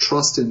 Stalin lost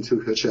trust in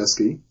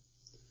Tukhachevsky,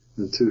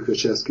 and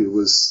Tukhachevsky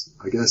was,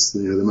 I guess,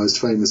 the most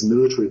famous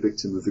military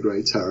victim of the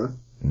Great Terror.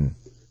 Mm.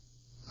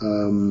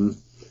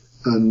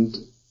 And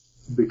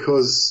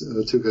because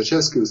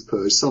Tukhachevsky was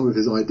purged, some of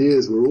his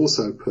ideas were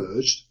also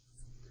purged,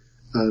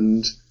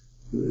 and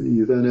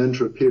you then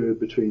enter a period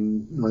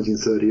between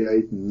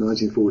 1938 and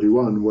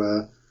 1941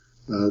 where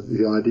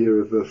the idea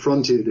of a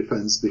frontier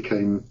defense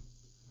became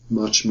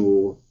much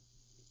more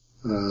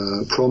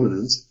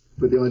prominent.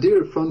 But the idea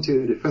of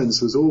frontier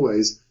defense was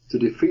always to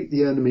defeat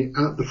the enemy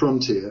at the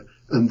frontier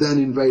and then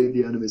invade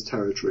the enemy's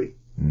territory.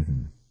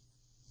 Mm-hmm.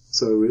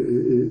 So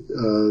it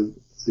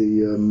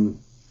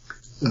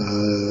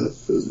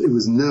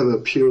was never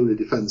purely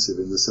defensive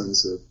in the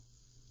sense of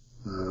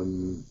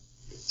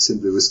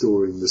simply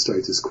restoring the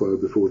status quo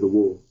before the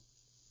war.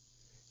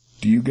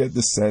 Do you get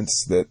the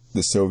sense that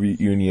the Soviet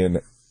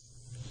Union,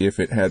 if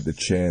it had the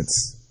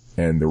chance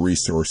and the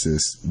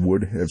resources,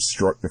 would have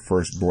struck the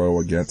first blow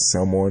against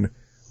someone,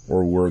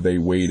 or were they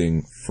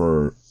waiting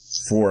for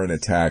an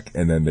attack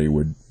and then they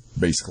would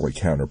basically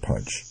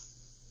counterpunch?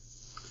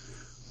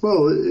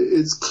 Well,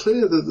 it's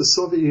clear that the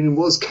Soviet Union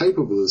was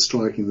capable of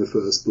striking the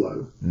first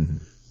blow. Mm-hmm.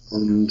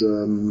 And,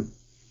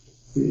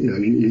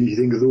 you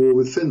think of the war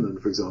with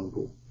Finland, for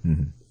example.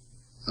 Mm-hmm.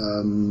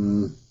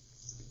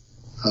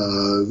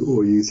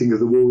 Or you think of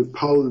the war with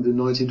Poland in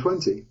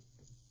 1920.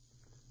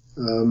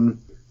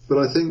 But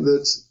I think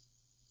that,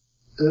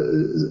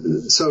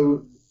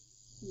 so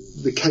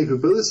the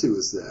capability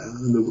was there,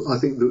 and I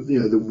think that,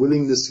 the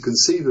willingness to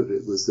conceive of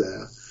it was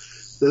there.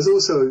 There's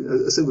also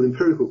a simple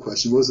empirical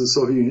question: was the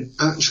Soviet Union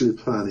actually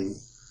planning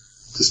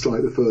to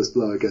strike the first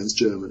blow against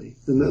Germany?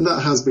 And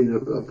that has been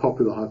a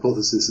popular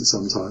hypothesis at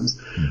some times.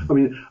 Mm. I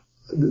mean,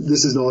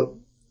 this is not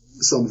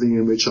something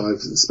in which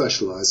I've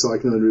specialized, so I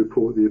can only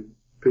report the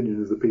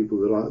opinion of the people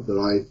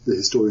the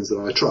historians that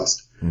I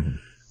trust. Mm-hmm.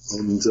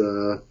 And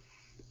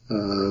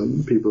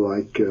people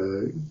like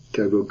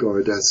Gabriel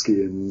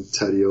Gorodetsky and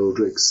Teddy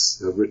Aldrichs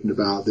have written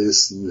about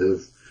this and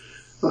have,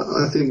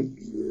 I think,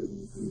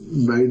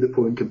 made the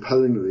point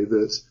compellingly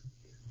that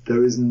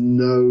there is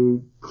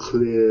no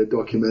clear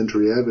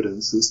documentary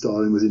evidence that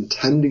Stalin was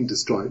intending to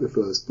strike the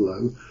first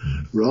blow.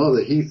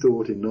 Rather, he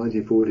thought in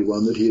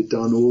 1941 that he had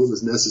done all that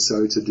was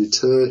necessary to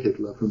deter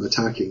Hitler from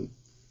attacking.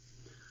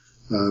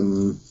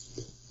 And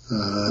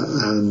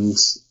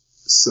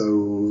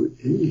so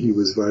he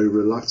was very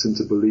reluctant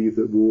to believe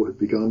that war had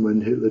begun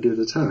when Hitler did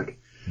attack.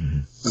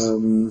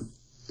 Mm-hmm.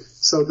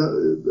 So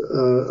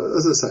that,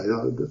 as I say,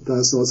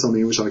 that's not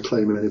something in which I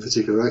claim any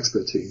particular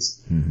expertise,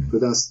 mm-hmm.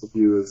 but that's the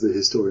view of the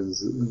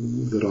historians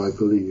that I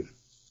believe.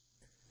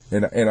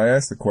 And I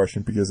ask the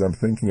question because I'm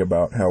thinking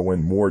about how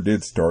when war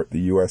did start,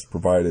 the U.S.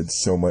 provided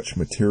so much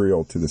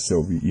material to the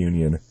Soviet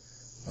Union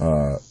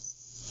to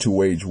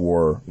wage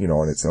war,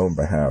 on its own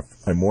behalf.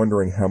 I'm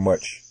wondering how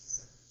much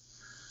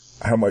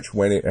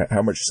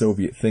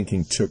Soviet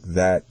thinking took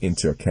that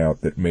into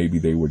account, that maybe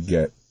they would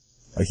get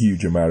a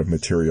huge amount of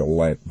material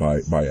lent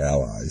by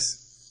allies.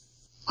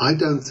 I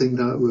don't think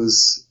that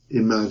was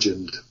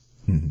imagined.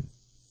 Mm-hmm.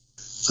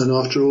 And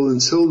after all,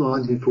 until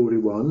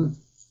 1941,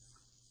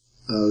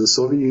 the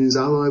Soviet Union's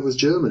ally was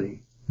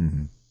Germany.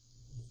 Mm-hmm.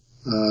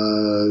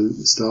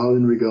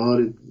 Stalin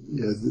regarded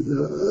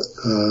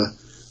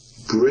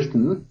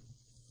Britain,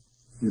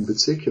 in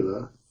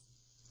particular,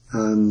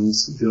 and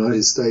the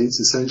United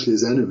States essentially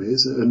as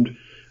enemies, and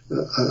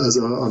as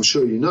I'm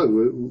sure you know,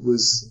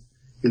 was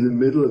in the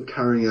middle of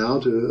carrying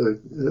out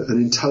an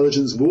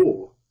intelligence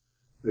war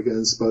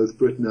against both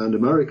Britain and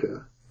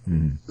America,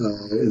 in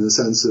the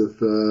sense of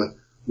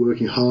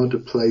working hard to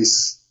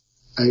place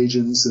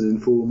agents and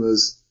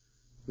informers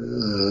at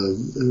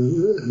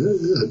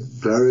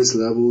various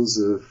levels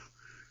of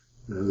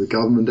the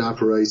government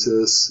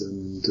apparatus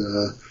and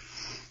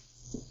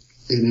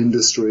in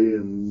industry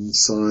and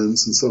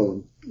science and so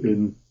on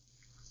in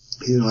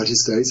the United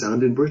States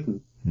and in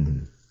Britain.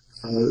 Mm-hmm.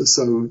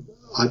 So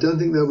I don't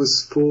think there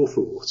was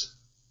forethought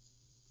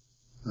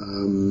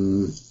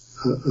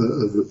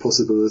of the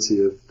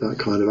possibility of that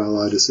kind of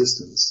Allied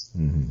assistance.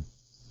 Mm-hmm.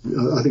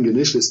 I think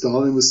initially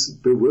Stalin was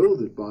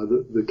bewildered by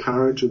the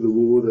character of the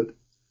war that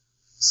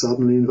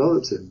suddenly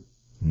enveloped him.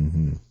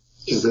 Mm-hmm.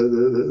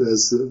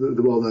 there's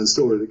the well-known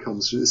story that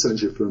comes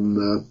essentially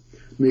from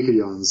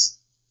Mikoyan's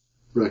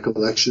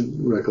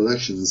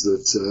recollections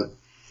that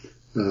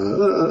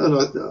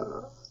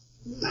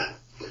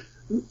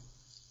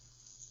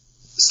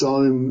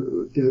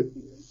Stalin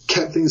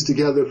kept things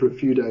together for a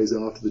few days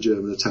after the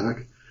German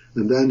attack,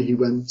 and then he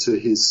went to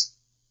his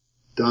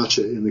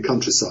dacha in the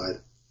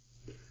countryside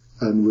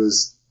and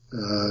was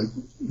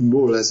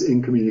more or less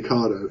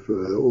incommunicado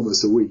for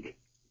almost a week.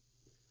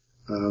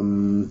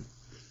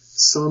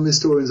 Some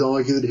historians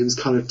argue that he was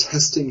kind of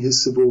testing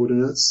his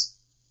subordinates,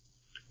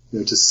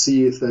 to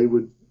see if they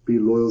would be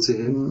loyal to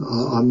him.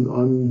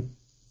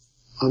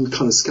 I'm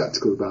kind of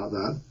skeptical about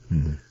that.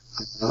 Mm-hmm.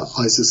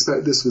 I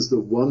suspect this was the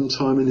one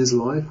time in his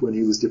life when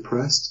he was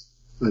depressed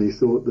and he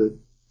thought that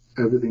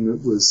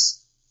everything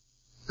was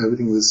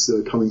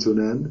coming to an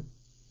end.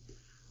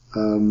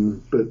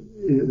 But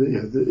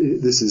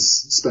this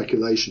is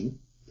speculation.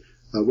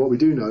 What we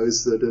do know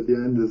is that at the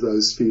end of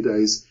those few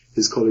days,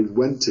 his colleague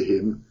went to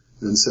him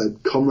and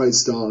said, "Comrade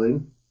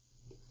Stalin,"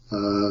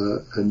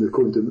 and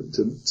according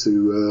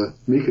to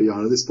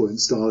Mikoyan, at this point,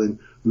 Stalin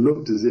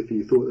looked as if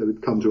he thought they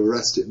would come to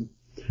arrest him.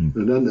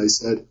 And then they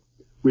said,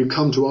 "We've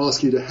come to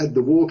ask you to head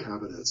the war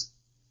cabinet."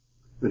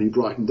 And he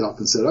brightened up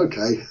and said,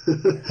 "Okay,"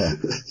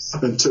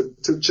 and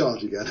took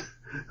charge again.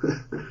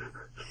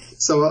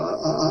 So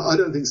I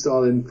don't think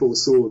Stalin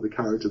foresaw the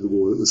character of the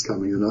war that was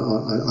coming, and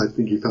I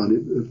think he found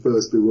it at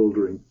first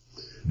bewildering.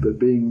 But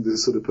being the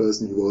sort of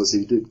person he was,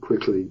 he did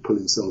quickly pull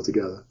himself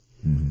together.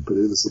 Mm-hmm. But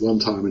it was the one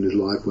time in his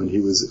life when he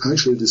was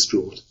actually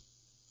distraught.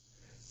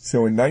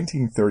 So in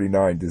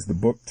 1939, does the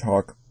book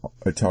talk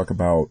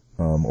about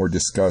or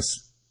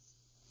discuss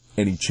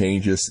any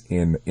changes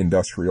in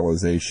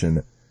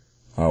industrialization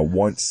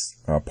once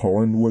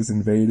Poland was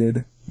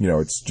invaded?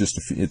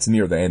 It's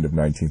near the end of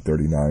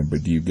 1939,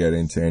 but do you get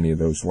into any of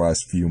those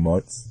last few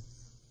months?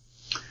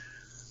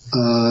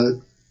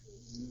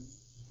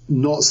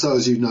 Not so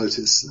as you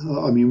notice.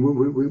 I mean,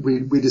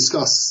 we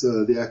discuss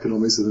the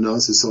economics of the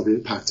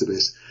Nazi-Soviet pact a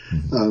bit,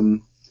 mm-hmm.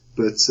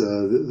 But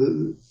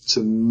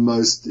to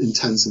most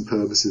intents and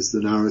purposes,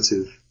 the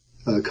narrative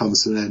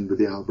comes to an end with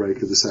the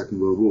outbreak of the Second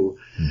World War.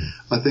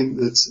 Mm-hmm. I think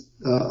that,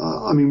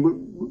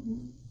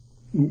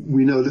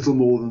 we know little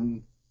more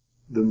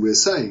than we're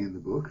saying in the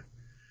book.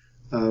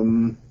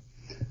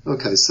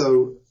 Okay,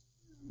 so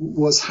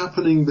what's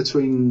happening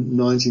between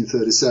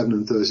 1937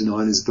 and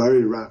 39 is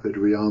very rapid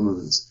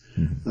rearmament.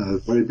 Mm-hmm.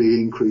 Very big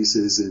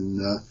increases in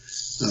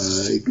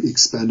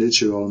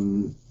expenditure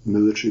on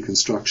military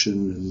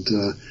construction and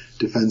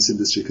defense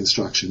industry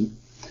construction.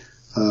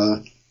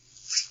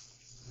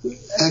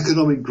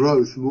 Economic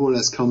growth more or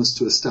less comes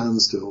to a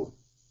standstill.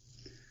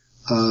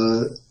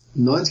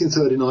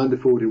 1939 to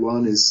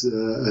 41 is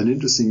an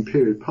interesting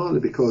period, partly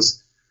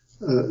because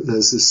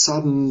there's a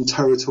sudden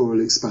territorial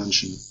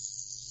expansion.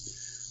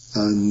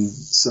 And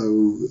so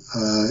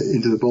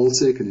into the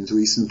Baltic and into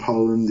eastern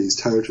Poland, these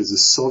territories are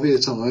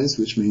Sovietized,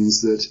 which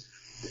means that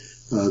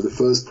the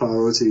first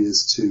priority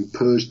is to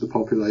purge the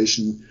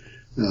population,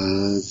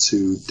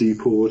 to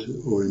deport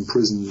or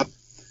imprison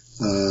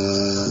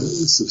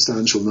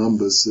substantial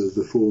numbers of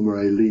the former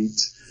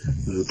elite,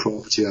 the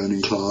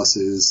property-owning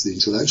classes, the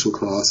intellectual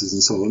classes,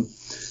 and so on,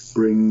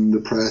 bring the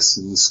press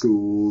and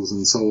schools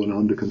and so on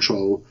under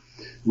control,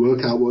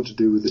 work out what to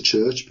do with the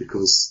church,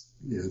 because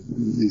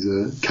these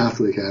are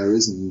Catholic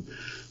areas, and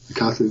the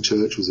Catholic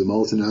Church was a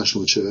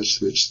multinational church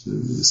which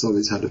the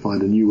Soviets had to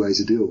find a new way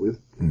to deal with.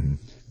 Mm-hmm.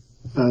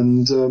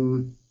 And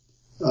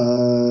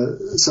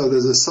so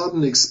there's a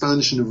sudden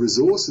expansion of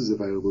resources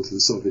available to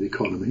the Soviet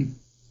economy,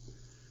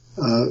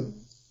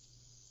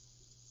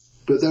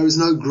 but there is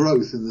no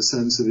growth in the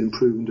sense of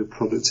improvement of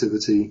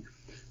productivity,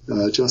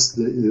 just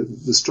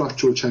the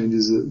structural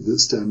changes that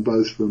stem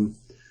both from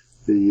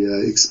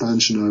the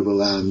expansion over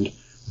land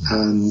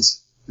and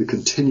the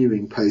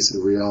continuing pace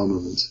of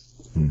rearmament.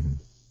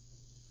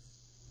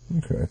 Mm-hmm.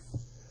 Okay.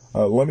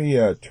 Let me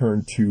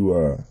turn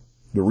to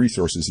the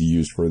resources you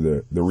used for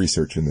the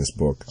research in this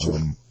book. Sure.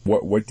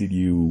 What did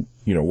you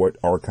what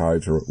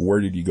archives or where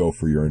did you go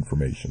for your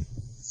information?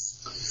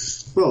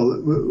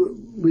 Well,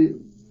 we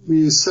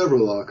use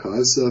several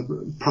archives.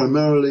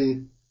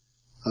 Primarily,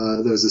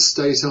 there's a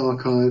state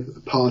archive,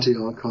 a party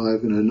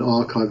archive, and an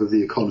archive of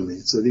the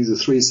economy. So these are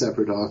three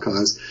separate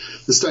archives.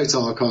 The state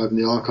archive and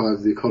the archive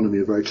of the economy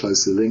are very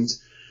closely linked.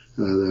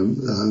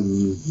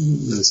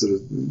 They're sort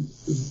of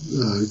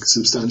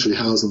substantially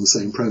housed on the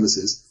same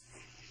premises.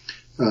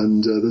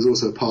 And there's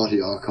also a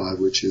party archive,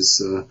 which is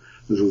a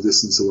little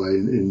distance away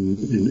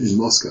in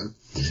Moscow.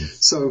 Mm-hmm.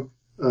 So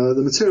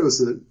the materials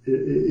that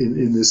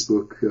in this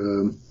book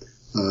are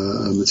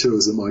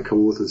materials that my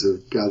co-authors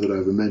have gathered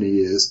over many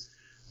years.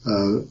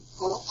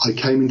 I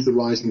came into the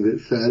writing of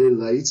it fairly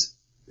late,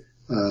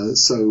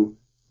 so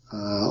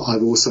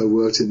I've also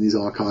worked in these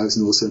archives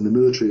and also in the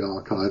military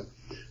archive,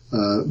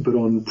 but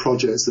on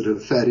projects that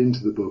have fed into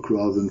the book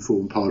rather than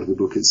form part of the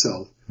book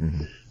itself.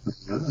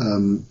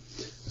 Mm-hmm.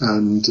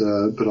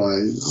 But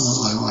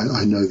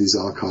I know these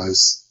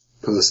archives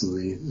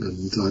personally,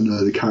 and I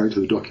know the character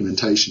of the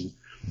documentation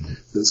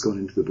that's gone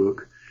into the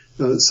book.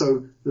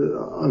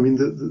 The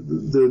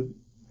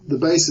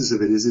basis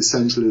of it is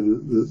essentially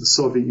the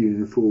Soviet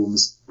Union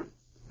forms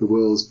the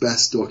world's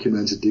best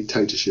documented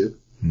dictatorship,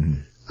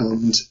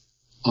 and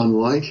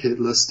unlike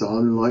Hitler,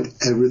 Stalin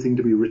liked everything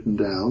to be written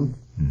down.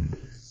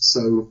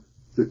 So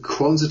the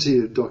quantity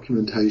of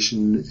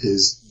documentation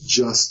is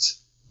just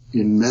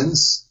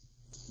immense.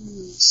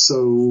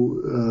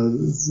 So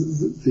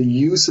the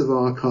use of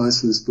archives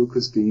for this book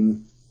has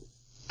been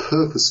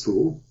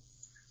purposeful,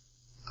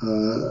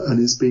 and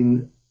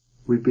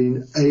we've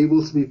been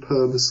able to be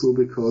purposeful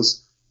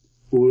because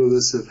all of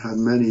us have had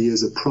many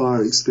years of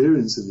prior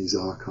experience in these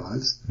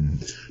archives.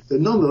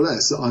 But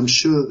nonetheless, I'm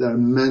sure that there are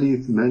many,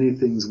 many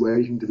things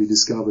waiting to be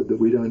discovered that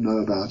we don't know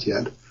about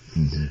yet.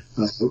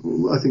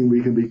 I think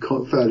we can be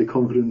fairly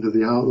confident of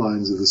the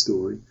outlines of the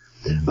story.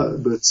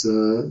 But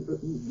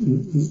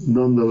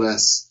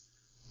nonetheless,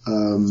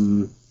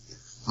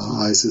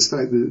 I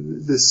suspect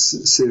that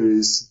this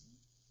series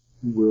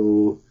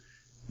will,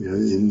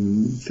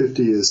 in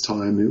 50 years'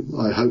 time,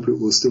 I hope it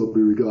will still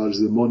be regarded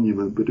as a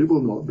monument, but it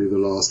will not be the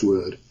last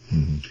word.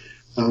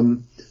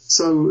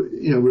 So,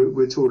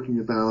 we're talking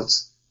about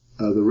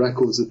the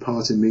records of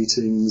party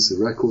meetings, the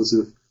records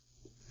of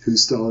who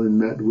Stalin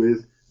met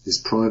with, his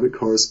private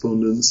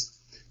correspondence.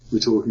 We're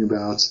talking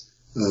about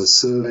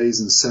surveys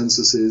and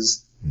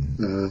censuses,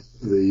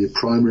 the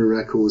primary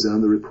records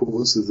and the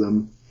reports of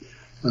them,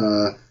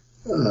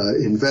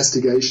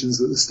 investigations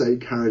that the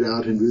state carried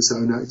out into its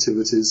own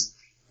activities.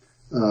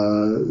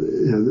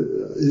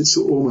 It's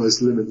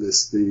almost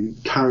limitless, the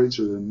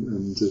character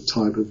and the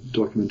type of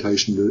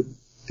documentation that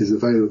is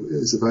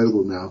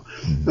available now.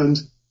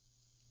 And,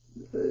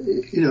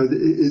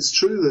 it's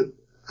true that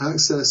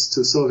access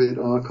to Soviet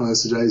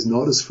archives today is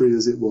not as free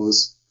as it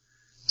was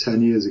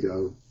 10 years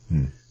ago,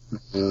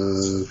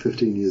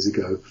 15 years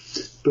ago.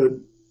 But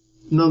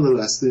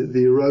nonetheless,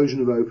 the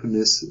erosion of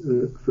openness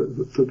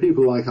for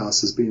people like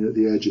us has been at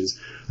the edges.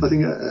 I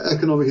think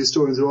economic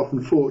historians are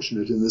often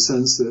fortunate in the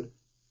sense that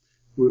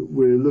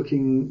we're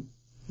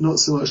not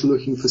so much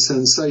looking for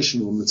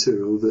sensational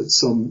material that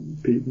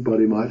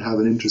somebody might have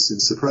an interest in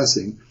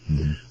suppressing,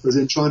 as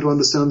in trying to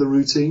understand the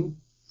routine,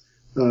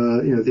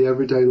 the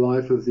everyday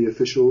life of the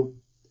official,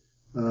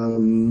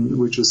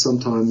 which was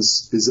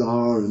sometimes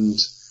bizarre and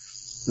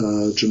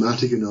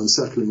dramatic in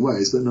unsettling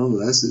ways, but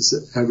nonetheless it's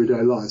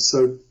everyday life.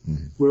 So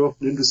we're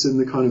often interested in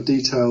the kind of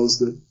details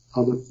that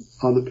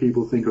other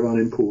people think are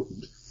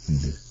unimportant.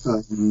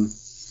 And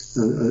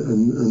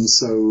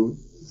so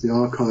the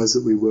archives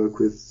that we work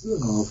with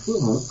are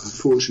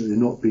fortunately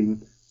not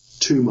been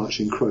too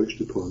much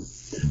encroached upon.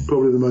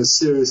 Probably the most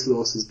serious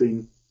loss has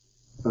been,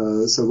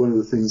 so one of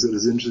the things that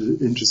has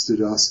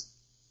interested us,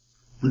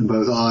 and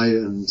both I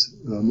and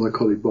my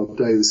colleague Bob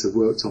Davis have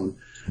worked on,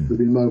 have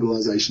been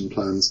mobilization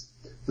plans,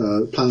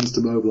 plans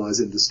to mobilize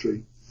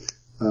industry.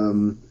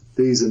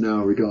 These are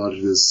now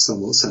regarded as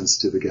somewhat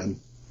sensitive again,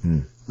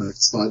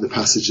 despite the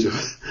passage of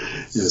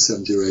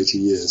 70 or 80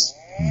 years.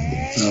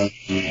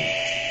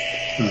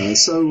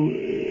 There's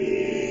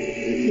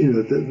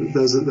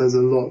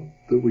a lot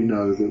that we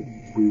know that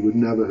we would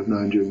never have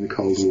known during the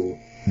Cold War.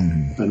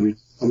 And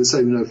I would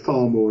say we know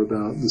far more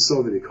about the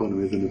Soviet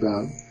economy than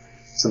about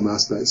some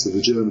aspects of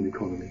the German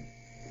economy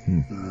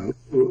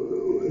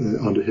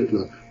under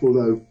Hitler.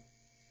 Although,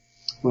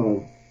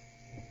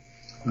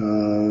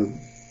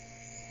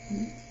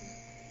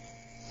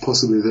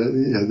 possibly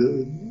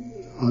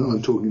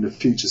I'm talking in a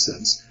future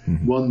sense.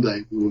 One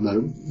day we will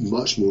know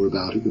much more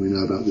about it than we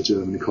know about the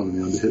German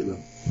economy under Hitler.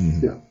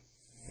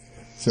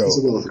 So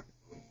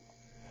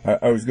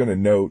I was going to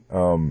note, a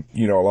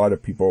lot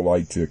of people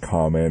like to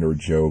comment or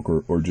joke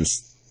or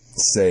just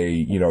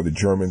say, the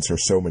Germans are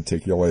so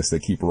meticulous, they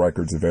keep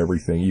records of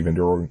everything. Even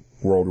during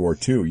World War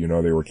II,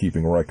 they were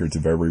keeping records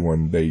of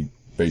everyone they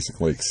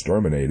basically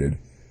exterminated.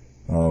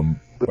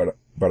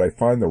 But I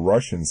find the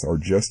Russians are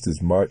just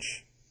as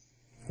much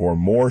or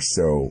more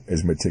so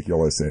as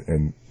meticulous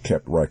and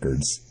kept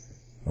records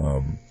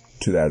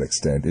to that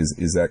extent.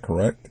 Is that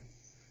correct?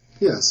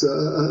 Yes,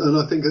 and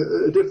I think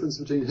a difference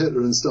between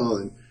Hitler and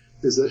Stalin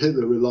is that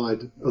Hitler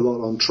relied a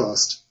lot on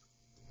trust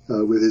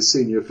with his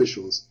senior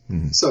officials.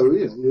 So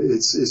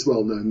it's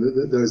well known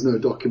that there is no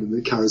document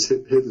that carries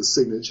Hitler's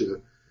signature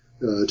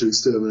to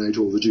exterminate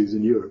all the Jews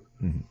in Europe.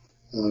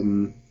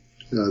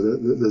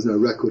 There's no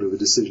record of a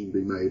decision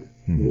being made,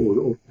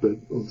 although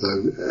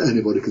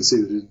anybody can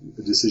see that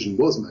a decision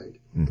was made.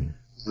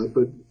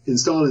 But in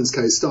Stalin's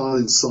case,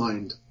 Stalin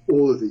signed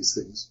all of these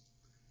things.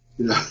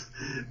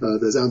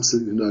 There's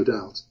absolutely no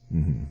doubt.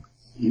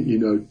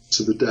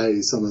 To the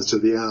day, sometimes to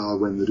the hour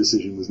when the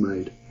decision was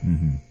made.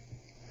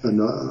 And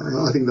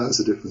I think that's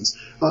a difference.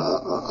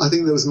 I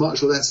think there was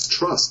much less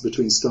trust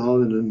between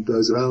Stalin and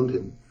those around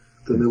him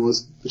than there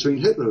was between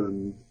Hitler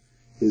and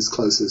his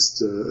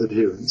closest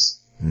adherents.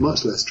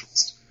 Much less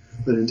trust.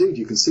 And indeed,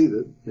 you can see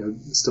that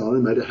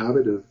Stalin made a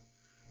habit of,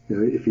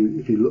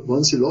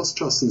 once you lost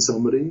trust in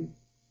somebody,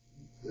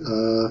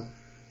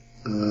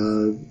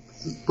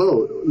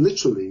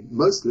 literally,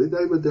 mostly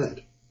they were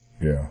dead.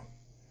 Yeah.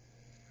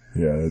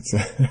 Yeah, it's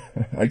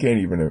I can't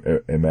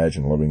even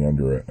imagine living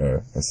under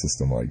a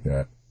system like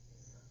that.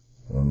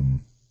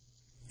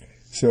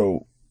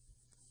 So,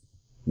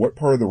 what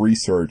part of the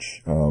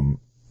research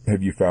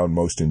have you found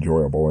most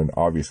enjoyable? And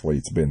obviously,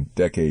 it's been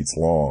decades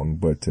long,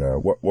 but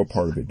what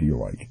part of it do you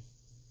like?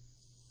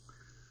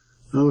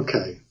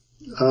 Okay,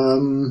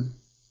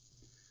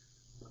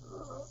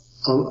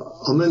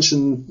 I'll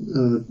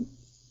mention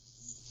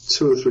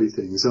 2 or 3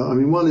 things. I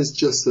mean, one is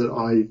just that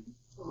I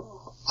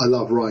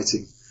love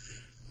writing,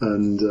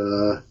 and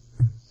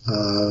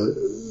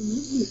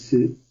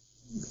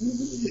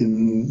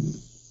in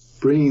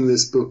bringing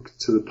this book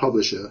to the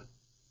publisher,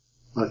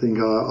 I think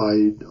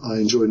I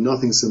enjoyed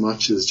nothing so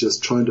much as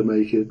just trying to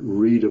make it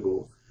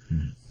readable.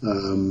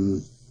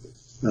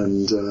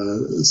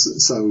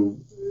 So,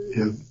 you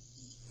know,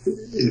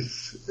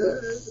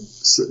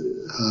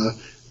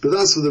 but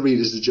that's for the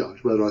reader to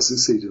judge whether I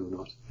succeeded or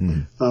not.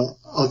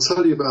 I'll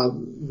tell you about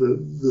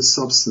the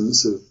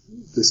substance of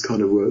this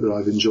kind of work that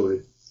I've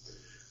enjoyed.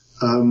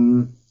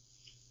 One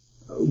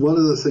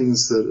of the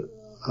things that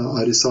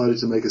I decided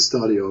to make a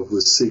study of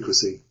was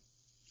secrecy.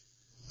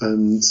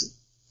 And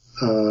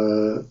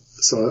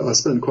so I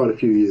spent quite a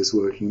few years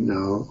working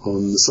now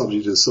on the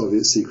subject of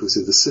Soviet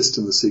secrecy, the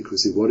system of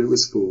secrecy, what it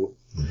was for.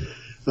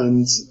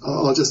 And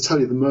I'll just tell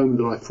you the moment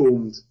that I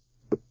formed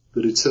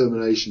the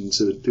determination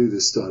to do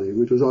this study,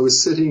 which was I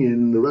was sitting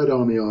in the Red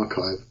Army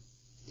archive,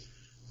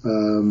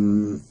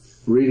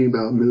 reading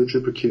about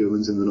military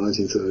procurement in the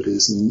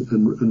 1930s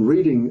and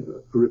reading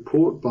a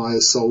report by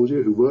a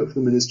soldier who worked for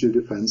the Ministry of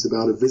Defense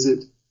about a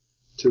visit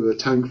to a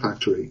tank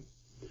factory.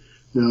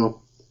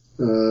 Now,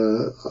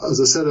 as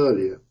I said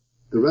earlier,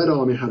 the Red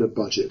Army had a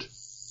budget,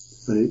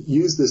 and it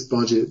used this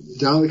budget,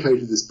 it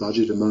allocated this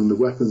budget among the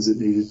weapons it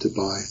needed to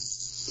buy.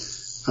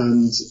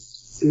 And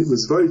it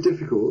was very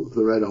difficult for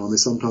the Red Army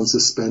sometimes to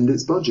spend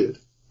its budget,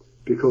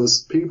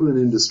 because people in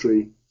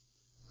industry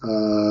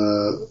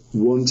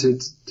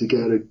wanted to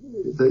get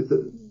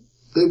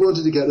they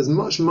wanted to get as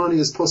much money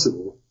as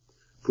possible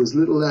for as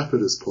little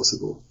effort as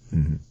possible.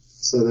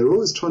 So they were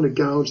always trying to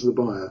gouge the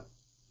buyer.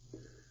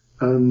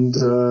 And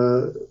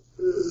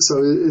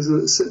so it's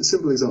a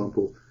simple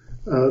example.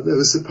 They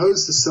were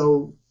supposed to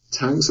sell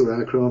tanks or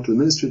aircraft to the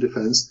Ministry of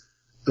Defense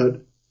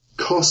at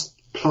cost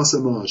plus a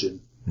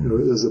margin.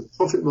 There's a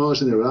profit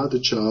margin they were allowed to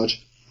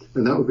charge,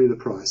 and that would be the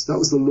price. That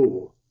was the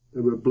law.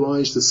 They were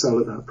obliged to sell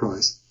at that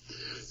price.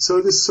 So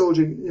this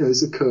soldier,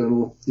 he's a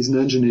colonel, he's an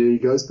engineer, he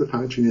goes to the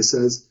factory and he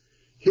says,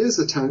 here's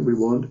the tank we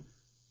want,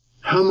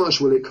 how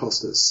much will it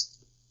cost us?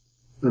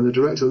 And the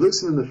director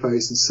looks him in the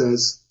face and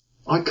says,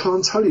 I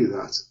can't tell you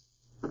that.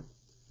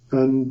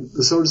 And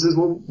the soldier says,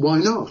 well, why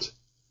not?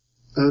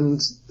 And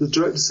the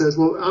director says,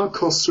 well, our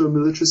costs are a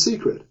military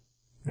secret.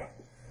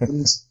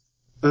 And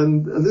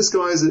this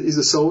guy is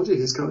a soldier,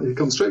 he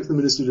comes straight from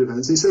the Ministry of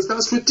Defense, and he says,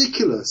 that's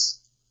ridiculous.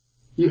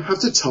 You have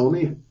to tell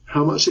me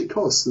how much it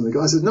costs. And the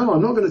guy says, no,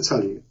 I'm not going to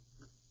tell you.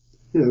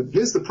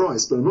 Here's the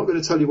price, but I'm not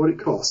going to tell you what it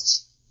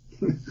costs.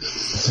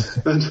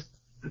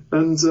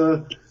 and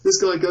this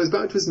guy goes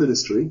back to his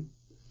ministry,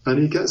 and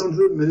he gets onto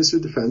the Ministry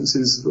of Defense,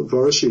 who's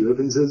Voroshilov,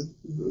 and he says,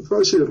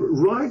 Voroshilov,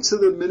 write to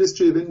the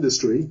Ministry of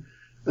Industry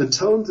and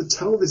tell them to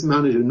tell this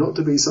manager not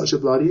to be such a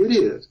bloody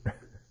idiot.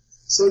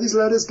 So these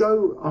letters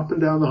go up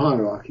and down the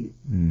hierarchy.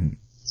 And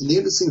the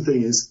interesting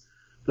thing is,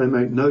 they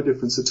make no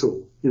difference at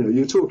all. You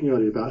were talking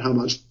earlier about how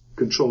much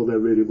control there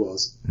really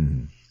was.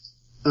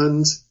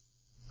 And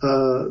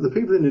the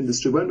people in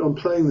industry went on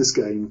playing this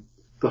game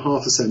for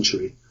half a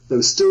century. They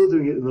were still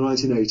doing it in the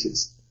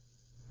 1980s.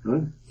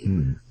 Right?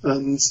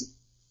 And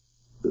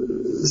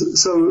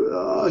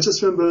so I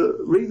just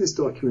remember reading this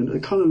document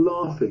and kind of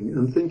laughing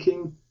and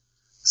thinking,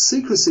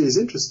 secrecy is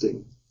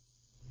interesting.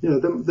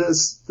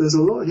 There's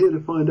a lot here to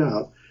find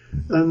out.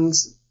 And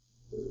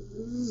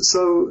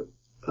so,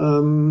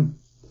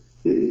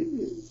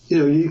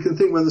 you can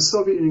think when the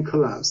Soviet Union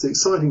collapsed, the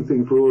exciting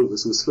thing for all of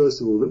us was,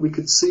 first of all, that we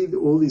could see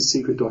all these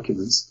secret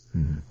documents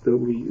that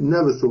we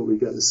never thought we'd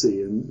get to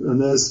see. And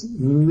there's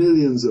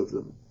millions of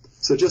them.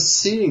 So just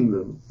seeing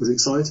them was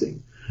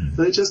exciting. And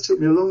it just took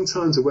me a long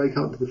time to wake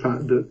up to the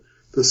fact that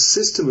the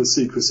system of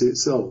secrecy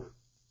itself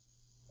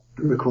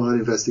required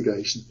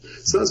investigation.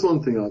 So that's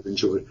one thing I've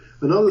enjoyed.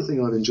 Another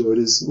thing I've enjoyed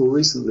is, more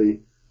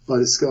recently, I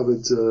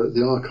discovered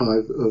the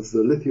archive of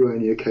the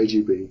Lithuania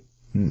KGB.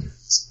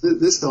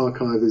 This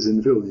archive is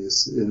in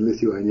Vilnius, in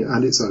Lithuania,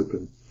 and it's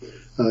open.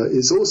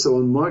 It's also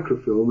on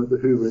microfilm at the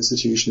Hoover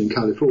Institution in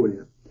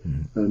California.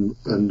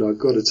 And I've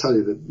got to tell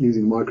you that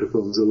using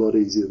microfilm is a lot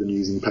easier than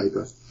using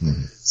paper.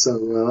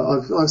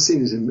 So I've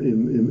seen it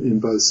in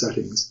both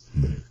settings.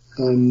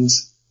 And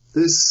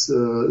this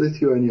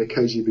Lithuania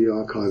KGB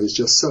archive is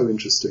just so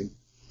interesting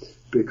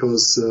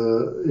because a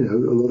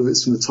lot of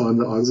it's from the time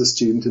that I was a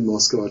student in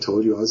Moscow. I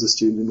told you I was a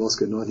student in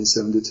Moscow in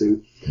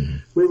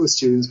 1972. We were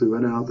students. We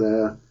went out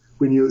there.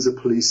 We knew it was a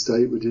police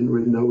state. We didn't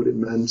really know what it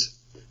meant.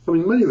 I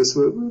mean, many of us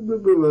were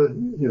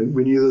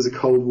we knew there was a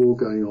Cold War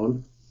going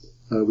on.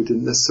 We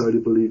didn't necessarily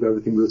believe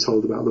everything we were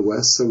told about the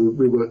West, so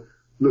we were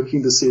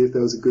looking to see if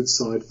there was a good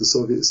side to the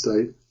Soviet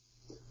state.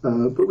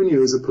 But we knew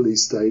it was a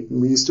police state,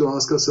 and we used to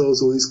ask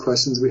ourselves all these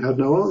questions we had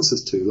no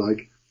answers to,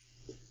 like,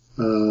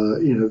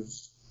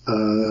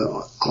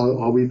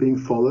 are we being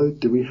followed?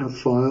 Do we have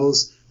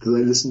files? Do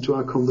they listen to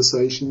our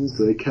conversations?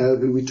 Do they care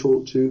who we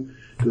talk to?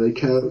 Do they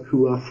care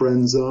who our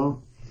friends are?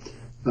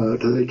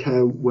 Do they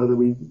care whether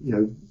we,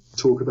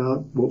 talk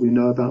about what we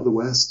know about the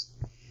West?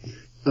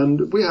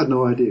 And we had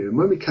no idea. And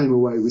when we came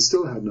away, we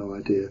still had no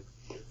idea.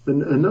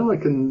 And now I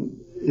can,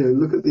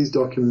 look at these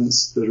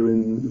documents that are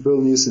in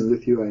Vilnius in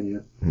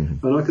Lithuania,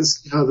 and I can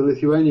see how the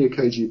Lithuania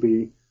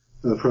KGB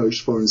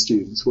approached foreign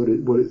students, what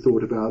it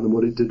thought about them,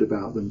 what it did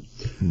about them.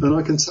 And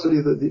I can tell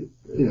you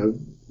that,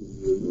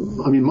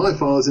 my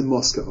file's in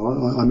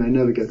Moscow. I may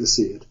never get to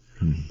see it.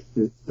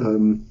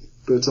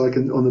 But I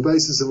can, on the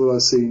basis of what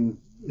I've seen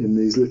in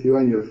these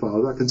Lithuania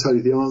files, I can tell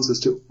you the answers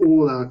to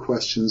all our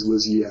questions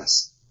was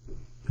yes.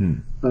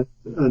 And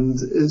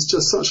it's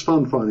just such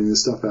fun finding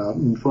this stuff out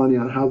and finding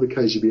out how the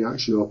KGB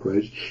actually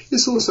operated.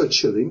 It's also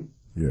chilling.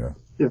 Yeah.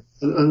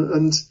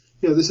 And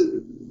this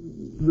is,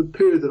 the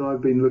period that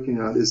I've been looking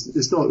at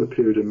is not a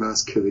period of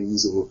mass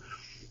killings or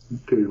a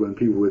period when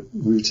people were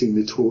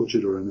routinely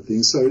tortured or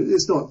anything. So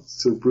it's not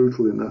so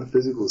brutal in that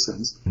physical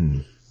sense.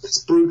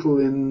 It's brutal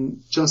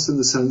in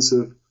the sense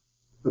of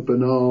a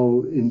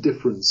banal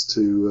indifference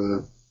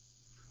to,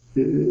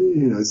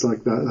 it's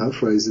like that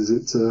phrase, is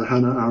it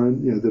Hannah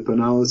Arendt, the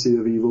banality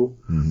of evil,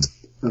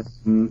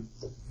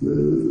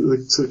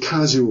 the sort of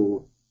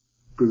casual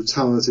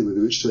brutality with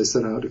which they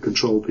set out to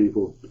control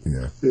people.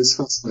 Yeah. It's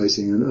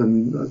fascinating,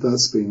 and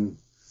that's been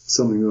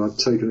something that I've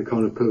taken a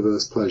kind of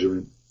perverse pleasure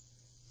in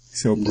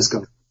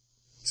discovering.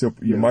 So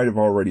you might have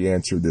already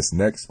answered this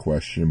next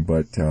question,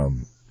 but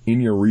in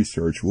your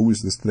research, what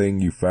was this thing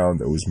you found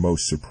that was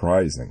most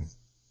surprising?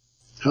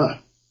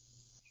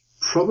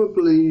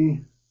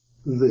 Probably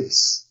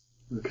this.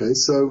 Okay,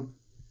 so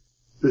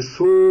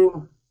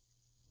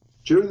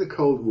during the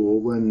Cold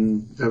War,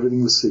 when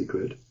everything was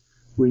secret,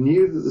 we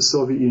knew that the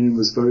Soviet Union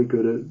was very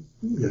good at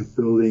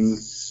building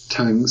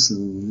tanks,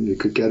 and it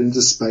could get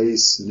into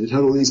space, and it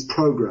had all these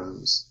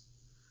programs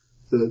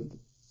that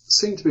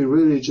seemed to be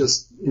really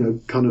just,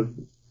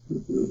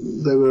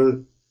 they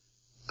were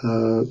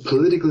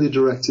politically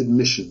directed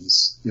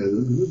missions,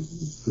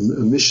 a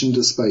mission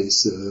to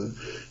space, a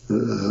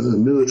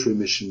military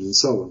mission, and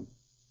so on.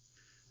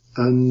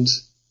 And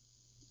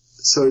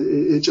so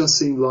it just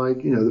seemed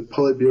like, the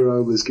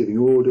Politburo was giving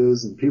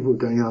orders and people were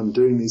going out and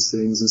doing these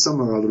things, and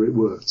somehow or other it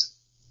worked.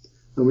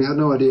 And we had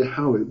no idea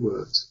how it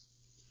worked.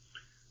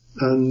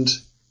 And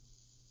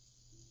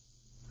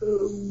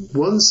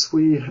once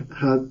we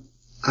had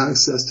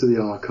access to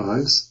the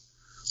archives,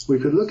 we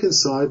could look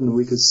inside and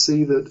we could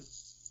see that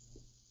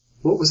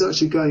what was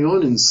actually going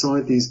on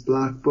inside these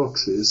black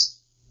boxes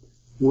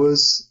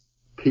was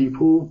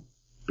people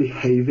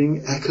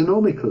behaving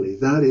economically.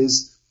 That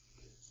is,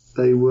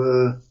 they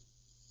were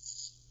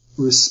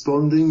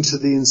responding to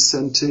the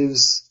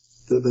incentives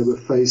that they were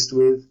faced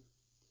with.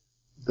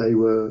 They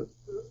were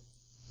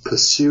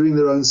pursuing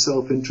their own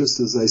self-interest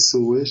as they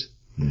saw it.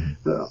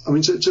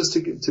 Just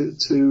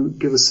to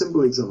give a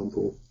simple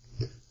example,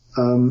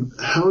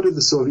 how did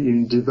the Soviet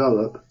Union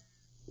develop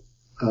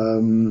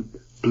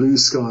blue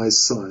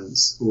skies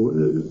science? Or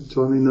do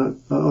I mean that?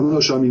 I'm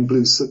not sure I mean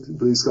blue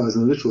skies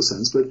in a literal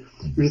sense, but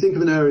if you think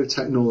of an area of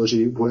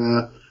technology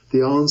where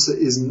the answer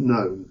isn't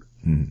known,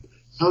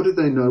 how did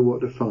they know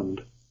what to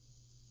fund?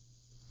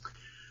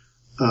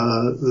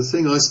 The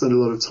thing I spent a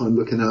lot of time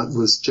looking at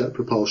was jet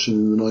propulsion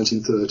in the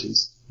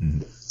 1930s.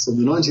 So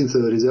in the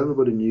 1930s,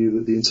 everybody knew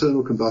that the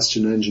internal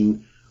combustion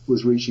engine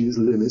was reaching its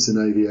limits in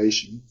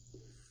aviation.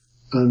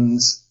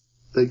 And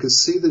they could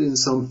see that in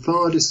some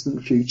far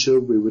distant future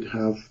we would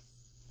have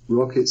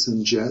rockets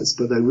and jets,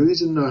 but they really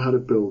didn't know how to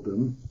build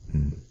them.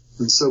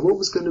 And so what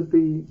was going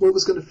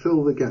to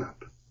fill the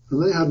gap?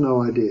 And they had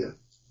no idea.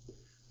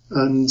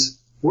 And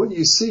what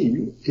you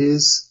see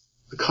is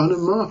a kind of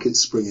market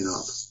springing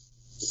up.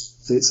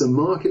 It's a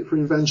market for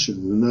invention,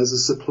 and there's a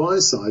supply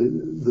side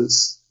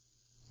that's,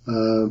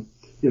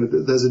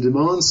 there's a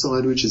demand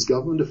side which is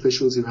government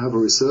officials who have a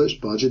research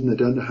budget and they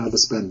don't know how to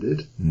spend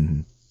it.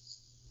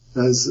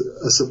 There's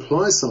a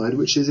supply side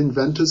which is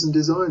inventors and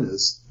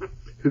designers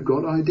who've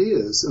got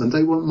ideas and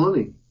they want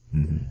money.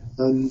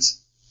 And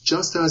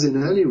just as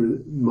in any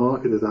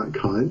market of that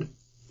kind,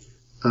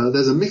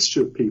 there's a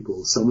mixture of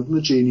people. Some of them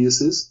are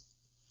geniuses,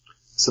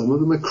 some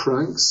of them are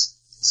cranks,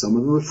 some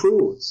of them are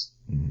frauds.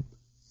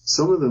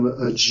 Some of them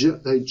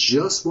they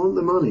just want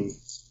the money.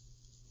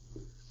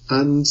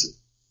 And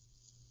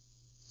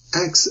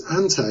ex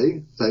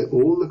ante, they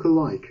all look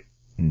alike.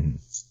 In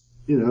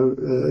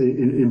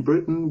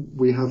Britain,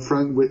 we have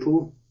Frank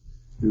Whittle,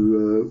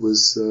 who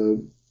was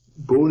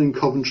born in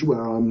Coventry, where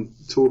I'm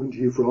talking to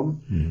you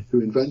from, who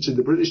invented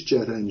the British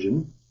jet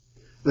engine.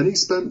 And he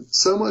spent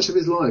so much of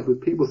his life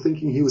with people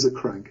thinking he was a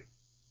crank.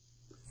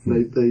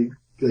 They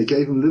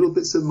gave him little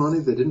bits of money.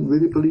 They didn't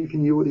really believe he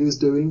knew what he was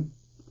doing.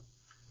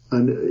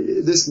 And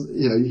this,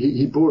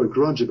 he bore a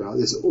grudge about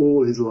this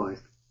all his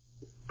life.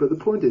 But the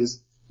point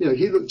is,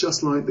 he looked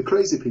just like the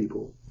crazy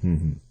people.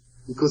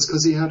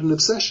 because he had an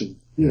obsession.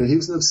 He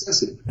was an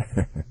obsessive.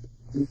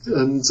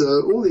 And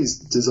all these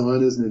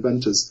designers and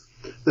inventors,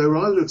 they were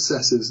either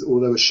obsessives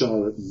or they were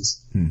charlatans.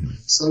 Mm-hmm.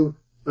 So,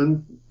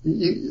 and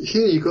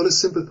here you've got to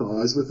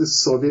sympathize with the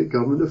Soviet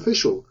government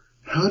official.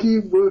 How do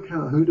you work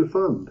out who to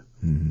fund?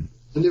 Mm-hmm.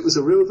 And it was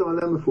a real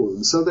dilemma for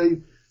them. So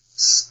they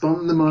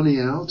spun the money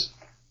out.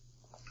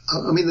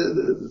 I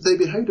mean, they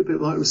behaved a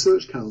bit like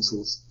research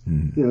councils.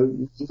 Mm-hmm.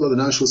 You've got the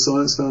National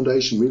Science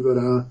Foundation, we've got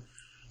our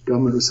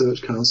government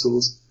research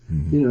councils,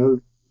 Mm-hmm.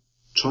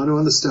 Trying to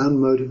understand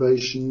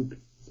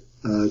motivation,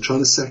 trying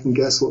to second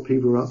guess what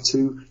people are up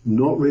to,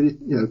 not really,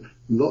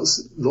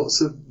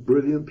 lots of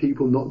brilliant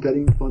people not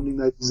getting funding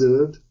they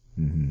deserved.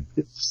 Mm-hmm.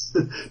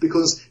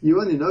 Because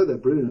you only know they're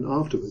brilliant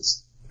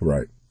afterwards.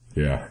 Right.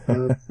 Yeah.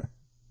 But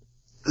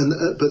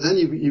then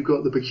you've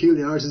got the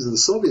peculiarities of the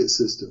Soviet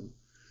system.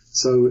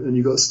 So, and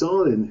you've got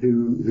Stalin,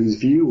 whose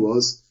view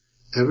was,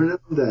 every now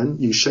and then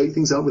you shake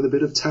things up with a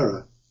bit of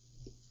terror.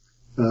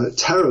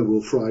 Terror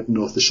will frighten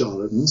off the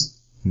charlatans.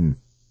 Hmm.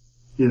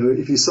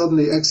 If you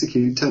suddenly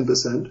execute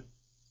 10%,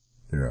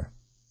 yeah.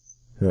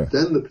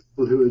 then the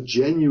people who are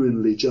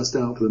genuinely just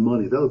out for the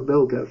money,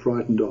 they'll get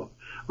frightened off.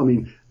 I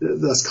mean,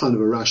 that's kind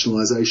of a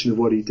rationalization of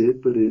what he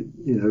did, but I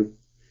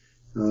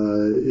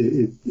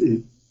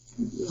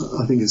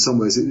think in some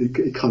ways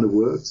it kind of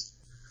worked.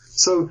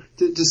 So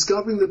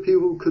discovering that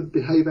people could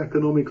behave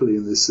economically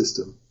in this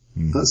system,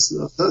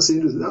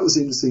 that was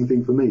the interesting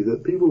thing for me,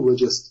 that people were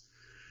just,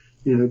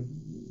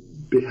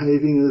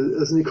 behaving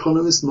as an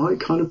economist might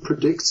kind of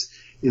predict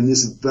in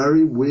this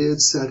very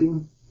weird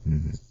setting.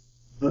 Mm-hmm.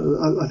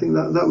 I think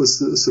that was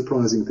the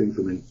surprising thing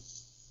for me.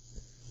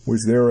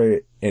 Was there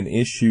an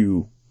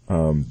issue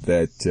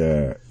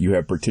that you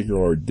had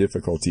particular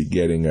difficulty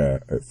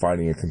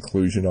finding a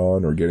conclusion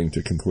on, or getting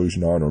to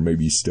conclusion on, or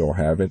maybe you still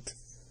haven't?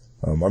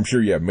 I'm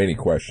sure you have many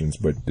questions,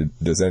 but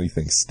does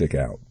anything stick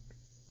out?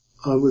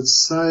 I would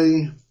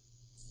say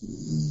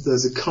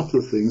there's a couple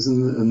of things,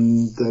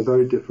 and they're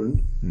very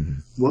different.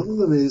 Mm-hmm. One of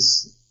them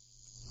is,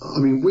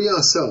 we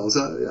ourselves,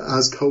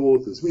 as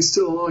co-authors, we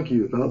still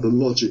argue about the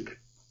logic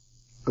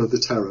of the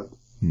terror.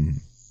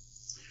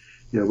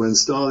 Mm-hmm. When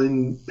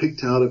Stalin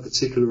picked out a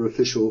particular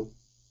official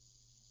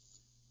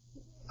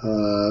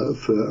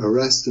for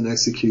arrest and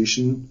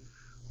execution,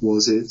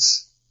 was it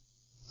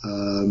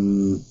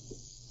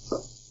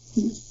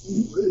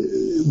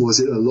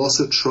a loss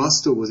of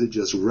trust, or was it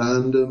just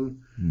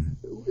random? Mm-hmm.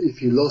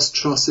 If you lost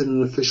trust in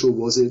an official,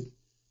 was it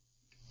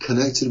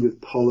connected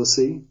with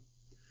policy?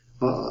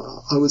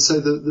 I would say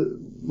that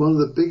one of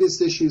the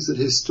biggest issues that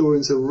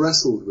historians have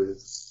wrestled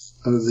with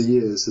over the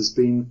years has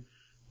been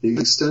the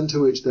extent to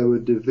which there were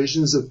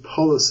divisions of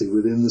policy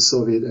within the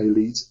Soviet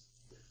elite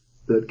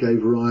that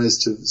gave rise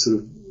to sort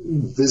of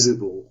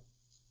visible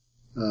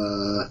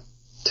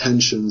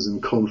tensions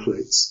and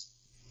conflicts.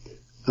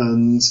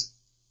 And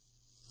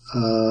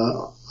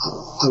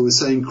I would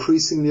say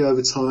increasingly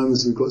over time,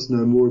 as we've got to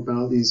know more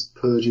about these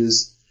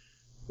purges,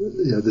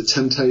 the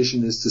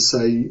temptation is to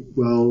say,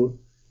 well,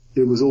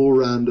 it was all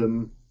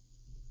random.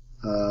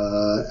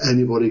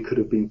 Anybody could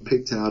have been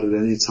picked out at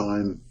any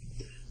time.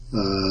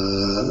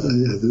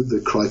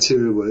 The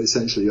criteria were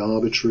essentially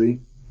arbitrary.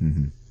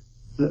 Mm-hmm.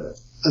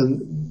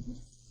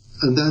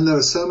 And then there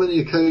are so many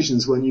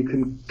occasions when you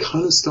can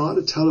kind of start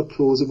to tell a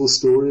plausible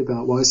story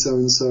about why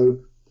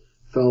so-and-so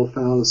fell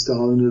foul of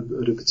Stalin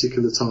at a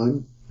particular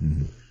time.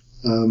 Mm-hmm.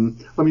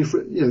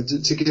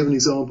 To give an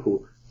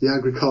example, the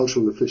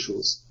agricultural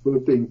officials were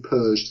being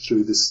purged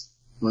through this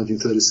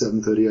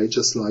 1937-38,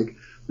 just like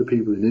the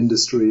people in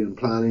industry and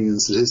planning and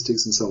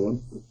statistics and so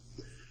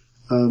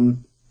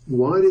on.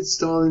 Why did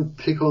Stalin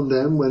pick on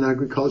them when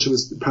agriculture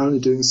was apparently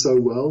doing so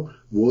well?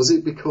 Was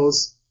it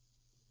because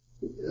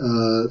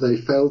they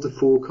failed to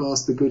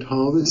forecast the good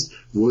harvest?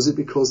 Was it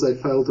because they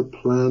failed to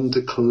plan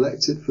to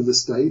collect it for the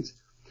state?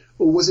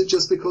 Or was it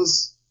just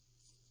because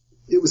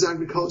it was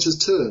agriculture's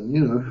turn,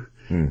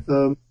 and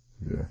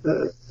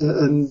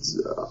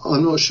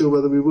I'm not sure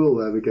whether we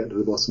will ever get to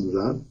the bottom of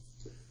that.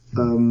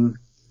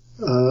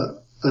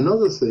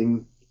 Another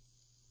thing,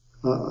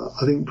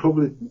 I think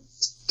probably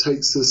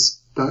takes us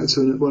back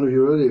to one of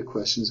your earlier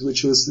questions,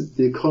 which was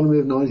the economy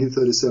of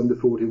 1937 to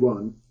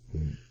 41,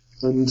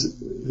 and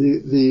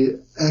the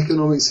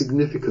economic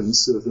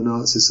significance of the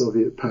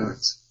Nazi-Soviet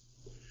pact.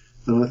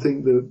 And I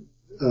think that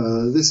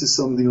this is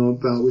something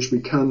about which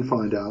we can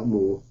find out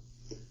more,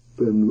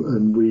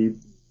 and we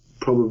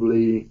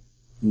probably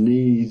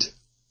need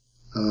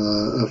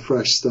a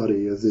fresh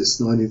study of this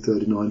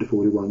 1939 to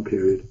 41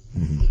 period.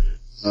 Mm-hmm.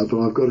 But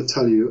I've got to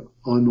tell you,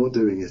 I'm not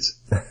doing it.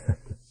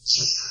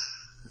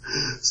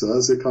 So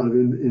that's a kind of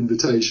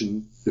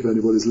invitation if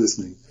anybody's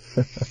listening.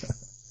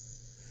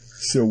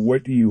 So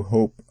what do you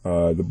hope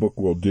the book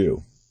will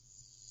do?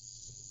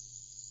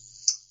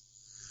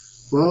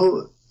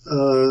 Well,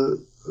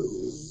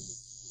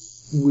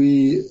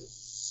 we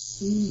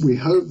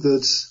hope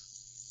that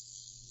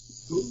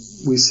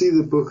we see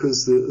the book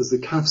as the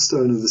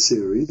capstone of the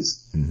series.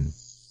 Mm-hmm.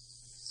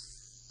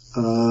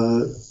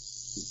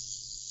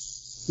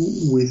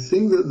 We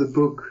think that the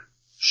book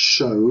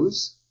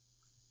shows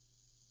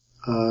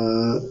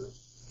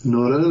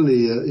not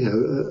only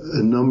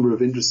a number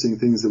of interesting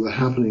things that were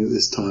happening at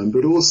this time,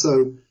 but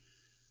also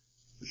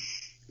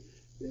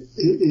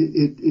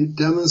it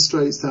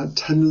demonstrates that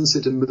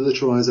tendency to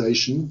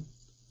militarization.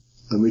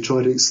 And we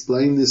try to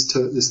explain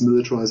this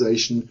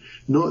militarization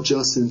not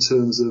just in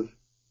terms of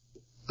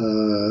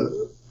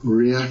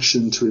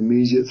reaction to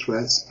immediate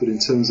threats, but in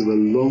terms of a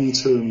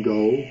long-term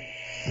goal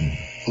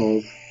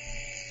of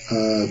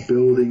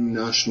building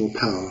national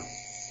power.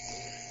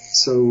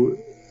 So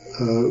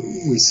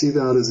we see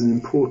that as an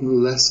important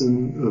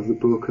lesson of the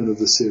book and of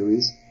the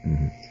series.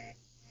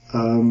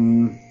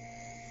 From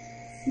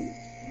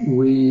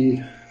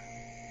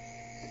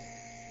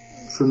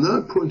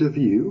that point of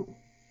view,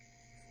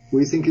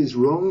 we think it's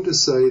wrong to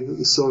say that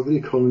the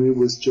Soviet economy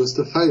was just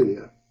a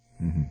failure.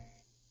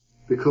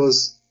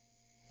 Because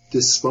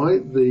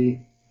despite the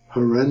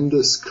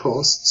horrendous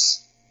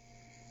costs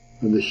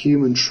and the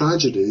human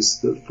tragedies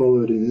that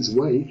followed in its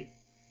wake,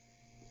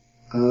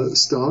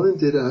 Stalin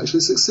did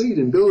actually succeed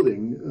in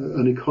building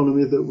an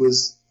economy that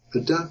was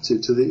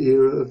adapted to the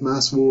era of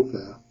mass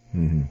warfare.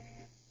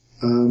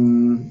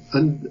 And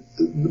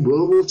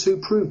World War II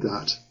proved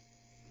that.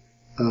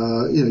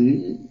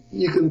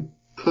 You can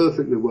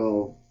perfectly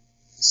well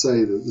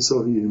say that the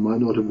Soviet Union might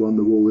not have won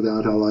the war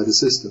without Allied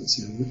assistance.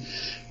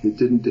 It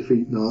didn't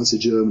defeat Nazi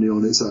Germany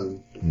on its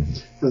own.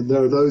 And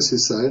there are those who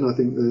say, and I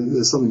think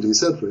there's something to be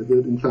said for it,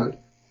 that in fact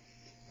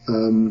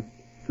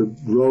the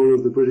role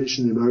of the British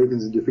and the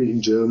Americans in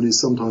defeating Germany is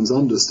sometimes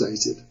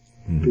understated.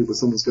 People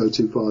sometimes go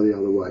too far the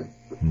other way.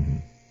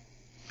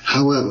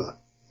 However,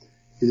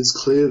 it's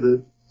clear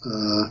that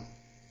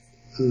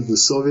the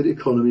Soviet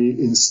economy,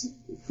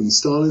 from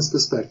Stalin's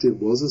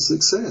perspective, was a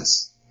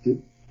success.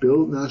 It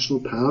built national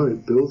power,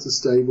 it built a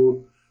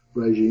stable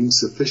regime,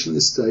 sufficiently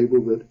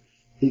stable that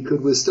he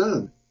could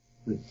withstand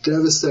a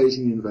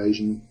devastating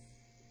invasion,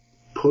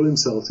 pull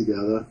himself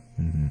together,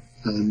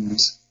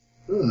 and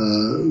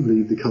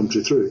lead the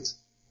country through it.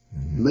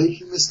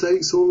 Making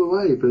mistakes all the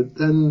way, but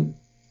then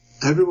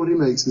everybody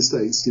makes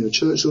mistakes.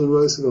 Churchill and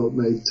Roosevelt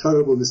made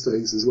terrible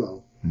mistakes as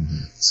well.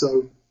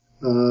 So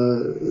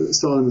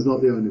Stalin was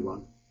not the only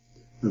one.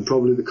 And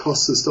probably the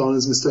costs of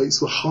Stalin's mistakes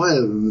were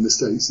higher than the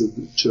mistakes of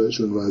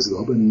Churchill and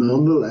Roosevelt, but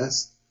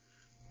nonetheless,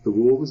 the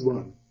war was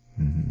won.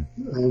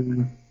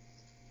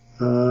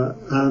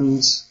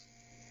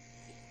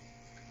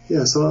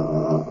 So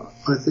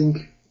I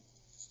think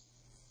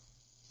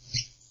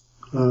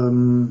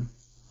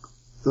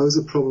those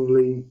are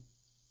probably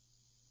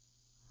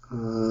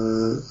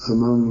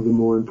among the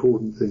more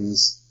important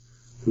things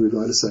that we'd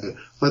like to say.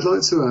 I'd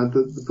like to add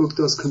that the book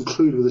does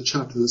conclude with a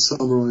chapter that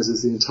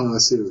summarizes the entire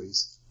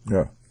series.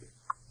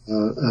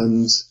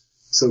 And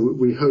so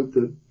we hope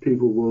that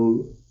people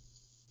will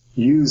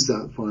use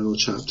that final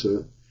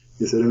chapter.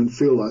 If they don't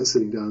feel like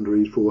sitting down to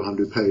read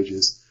 400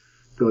 pages,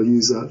 they'll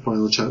use that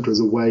final chapter as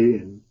a way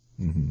in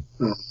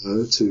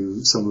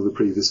to some of the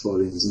previous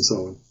volumes and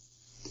so on.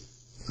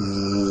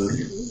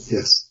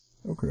 Yes.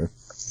 Okay.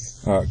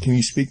 Can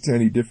you speak to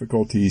any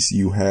difficulties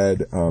you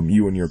had,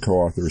 you and your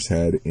co-authors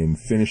had, in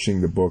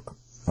finishing the book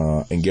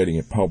and getting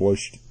it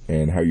published,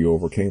 and how you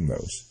overcame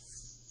those?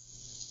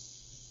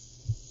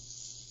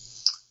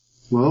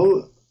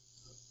 Well,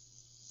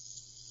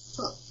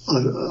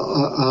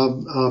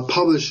 our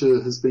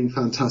publisher has been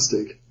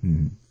fantastic.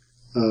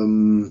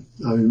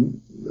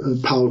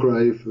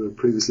 Palgrave,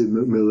 previously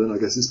Macmillan, I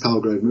guess it's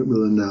Palgrave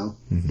Macmillan now,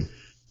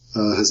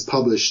 has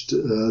published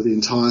the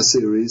entire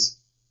series.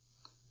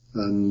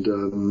 And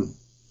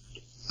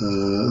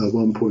at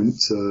one point,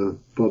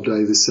 Bob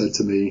Davis said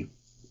to me,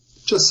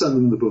 "Just send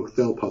them the book;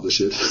 they'll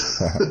publish it."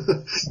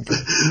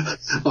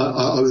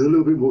 I was a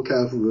little bit more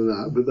careful than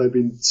that, but they've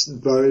been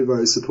very,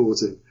 very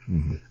supportive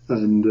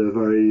and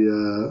very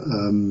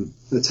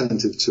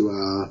attentive to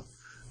our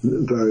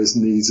various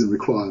needs and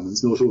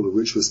requirements, not all of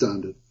which were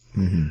standard.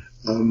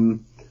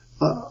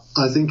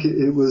 I think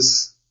it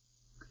was,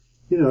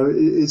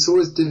 it's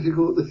always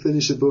difficult to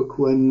finish a book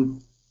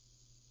when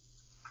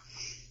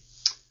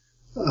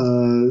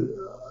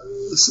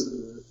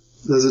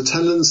there's a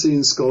tendency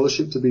in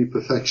scholarship to be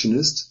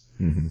perfectionist,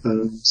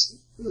 and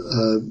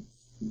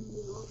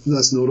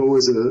that's not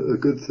always a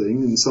good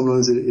thing, and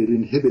sometimes it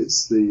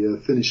inhibits the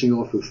finishing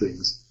off of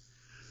things.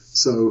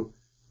 So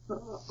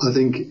I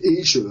think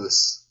each of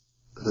us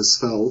has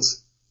felt,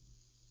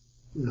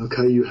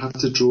 okay, you have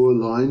to draw a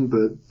line,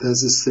 but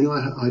there's this thing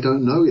I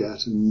don't know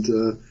yet, and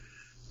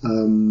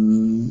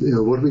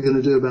what are we going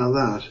to do about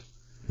that?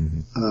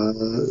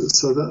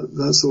 So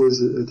that's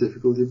always a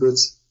difficulty, but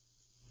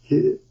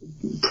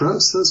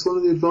perhaps that's one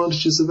of the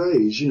advantages of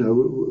age.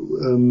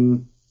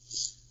 I'm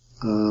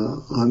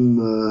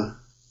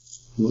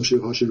not sure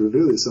if I should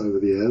reveal this over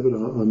the air, but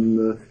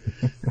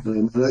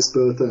my next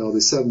birthday I'll be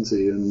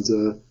 70, and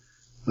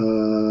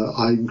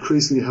I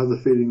increasingly have the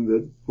feeling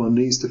that one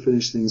needs to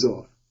finish things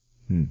off.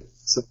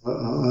 So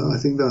I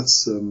think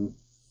that's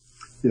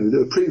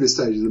the previous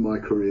stages of my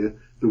career,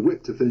 the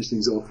whip to finish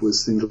things off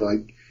was things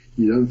like,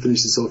 you don't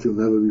finish this off, you'll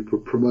never be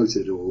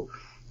promoted, or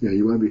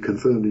you won't be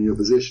confirmed in your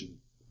position.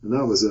 And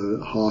that was a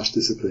harsh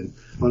discipline.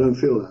 I don't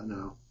feel that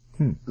now.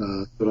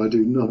 But I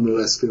do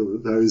nonetheless feel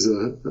that there is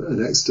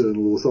an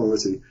external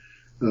authority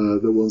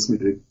that wants me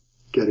to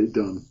get it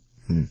done.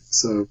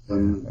 So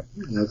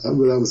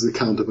that was the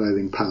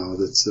countervailing power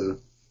that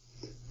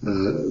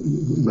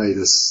made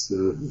us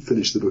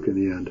finish the book in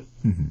the end.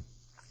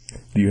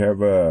 Do you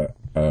have a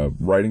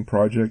writing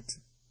project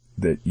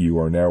that you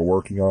are now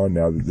working on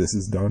now that this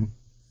is done?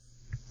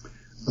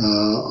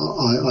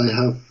 I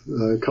have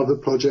a couple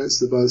of projects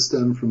that both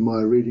stem from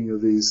my reading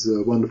of these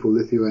wonderful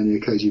Lithuania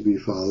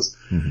KGB files.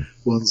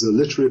 One's a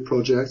literary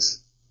project,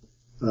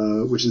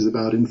 which is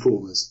about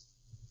informers.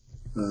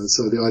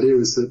 So the idea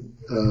is that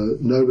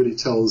nobody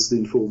tells the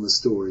informers'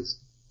 stories.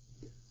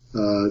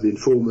 The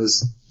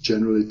informers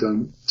generally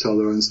don't tell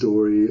their own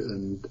story,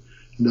 and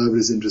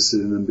nobody's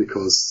interested in them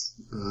because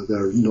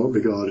they're not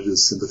regarded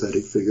as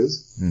sympathetic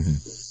figures.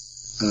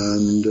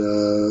 And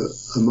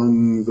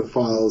among the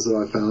files that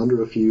I found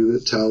are a few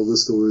that tell the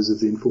stories of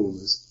the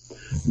informers,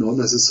 not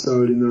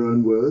necessarily in their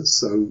own words,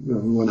 so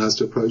one has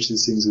to approach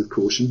these things with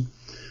caution.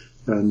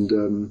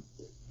 And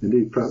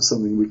indeed, perhaps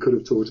something we could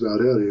have talked about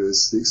earlier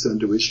is the extent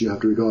to which you have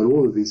to regard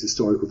all of these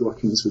historical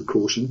documents with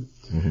caution.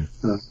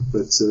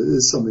 But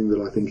it's something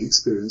that I think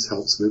experience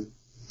helps with.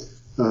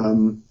 So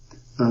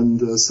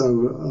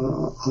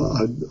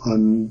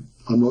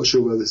I'm not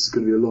sure whether this is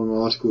going to be a long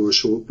article or a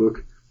short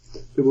book.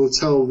 It will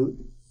tell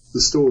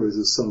the stories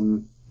of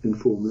some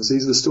informers.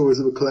 These are the stories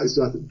that were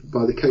collected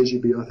by the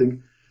KGB, I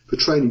think, for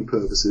training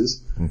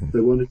purposes. They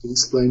wanted to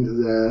explain to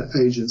their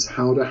agents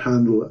how to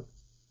handle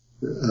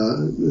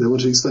they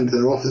wanted to explain to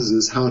their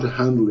officers how to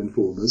handle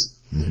informers,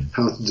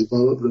 how to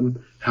develop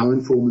them, how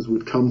informers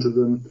would come to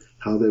them,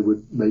 how they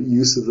would make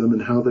use of them,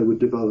 and how they would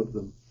develop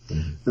them.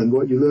 And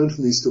what you learn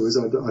from these stories,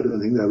 I don't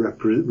think they're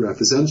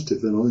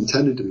representative. They're not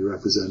intended to be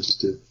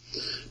representative.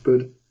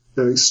 But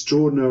they're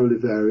extraordinarily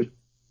varied.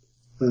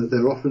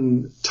 They're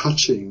often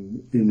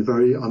touching in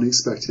very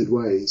unexpected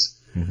ways.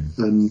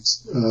 And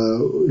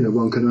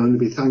one can only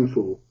be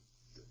thankful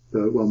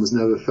that one was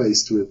never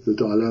faced with the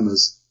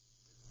dilemmas,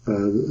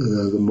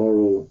 the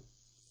moral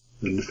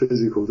and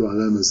physical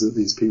dilemmas that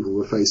these people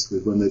were faced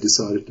with when they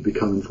decided to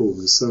become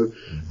informers. So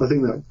I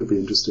think that could be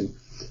interesting.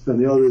 And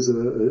the other is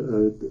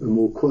a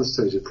more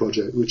quantitative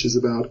project, which is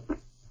about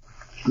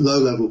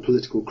low-level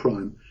political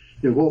crime.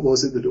 What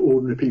was it that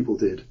ordinary people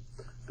did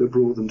that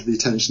brought them to the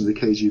attention of the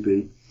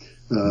KGB?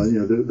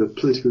 The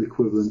political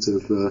equivalent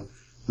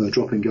of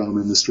dropping gum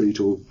in the street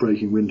or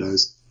breaking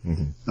windows.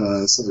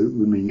 So it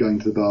would mean going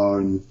to the bar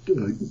and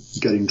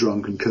getting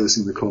drunk and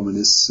cursing the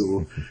communists,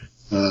 or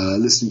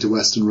listening to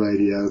Western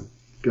radio,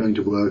 going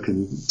to work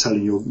and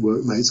telling your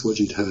workmates what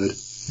you'd heard.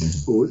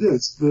 Or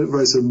it's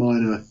very sort of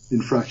minor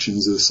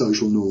infractions of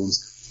social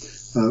norms,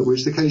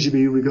 which the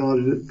KGB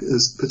regarded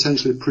as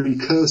potentially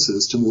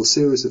precursors to more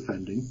serious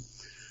offending.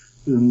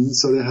 And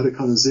so they had a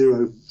kind of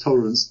zero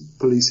tolerance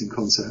policing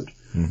concept,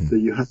 that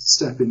you had to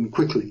step in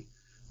quickly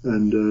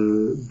and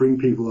bring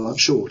people up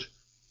short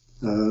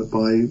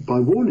by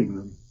warning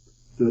them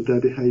that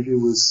their behaviour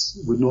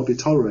would not be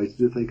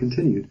tolerated if they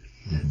continued.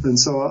 And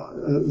so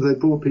they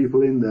brought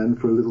people in then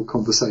for a little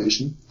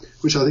conversation,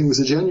 which I think was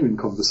a genuine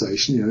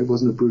conversation. It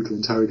wasn't a brutal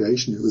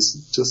interrogation. It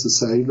was just to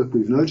say, look,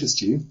 we've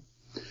noticed you.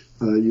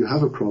 You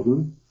have a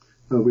problem.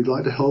 We'd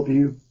like to help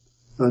you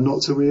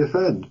not to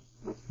reoffend.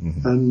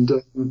 And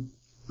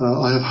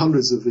I have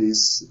hundreds of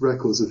these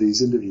records of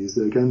these interviews.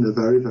 Again, they're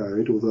very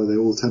varied, although they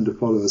all tend to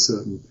follow a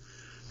certain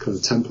kind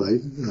of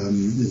template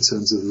in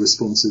terms of the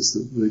responses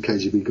that the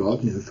KGB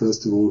got.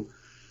 First of all,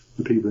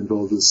 the people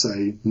involved would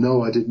say,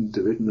 no, I didn't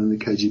do it. And then the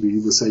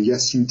KGB would say,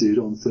 yes, you did.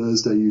 On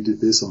Thursday you did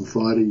this. On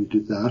Friday you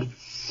did that.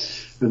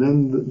 And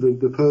then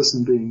the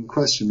person being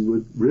questioned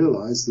would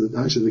realize that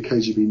actually the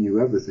KGB knew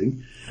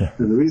everything.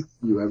 And the reason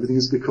they knew everything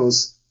is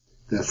because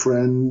their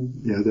friend,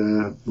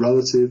 their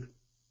relative,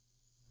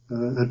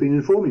 had been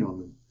informing on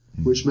them,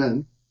 which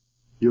meant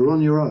you're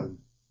on your own,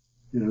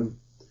 and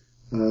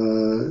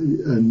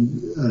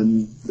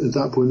at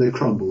that point they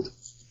crumbled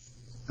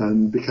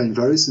and became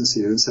very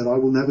sincere and said, I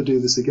will never do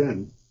this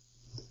again.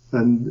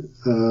 And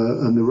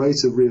the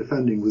rate of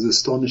reoffending was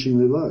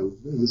astonishingly low.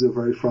 It was a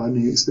very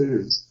frightening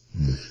experience.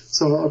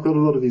 So I've got a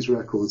lot of these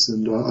records,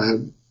 and I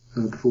hope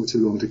before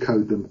too long to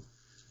code them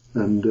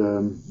and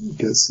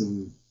get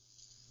some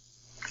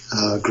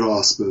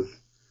grasp of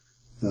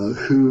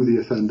who the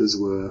offenders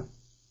were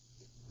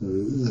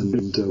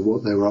and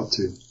what they were up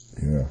to.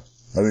 Yeah,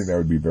 I think that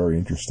would be very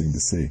interesting to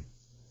see.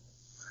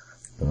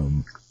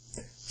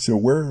 So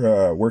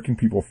where can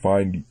people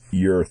find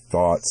your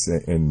thoughts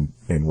and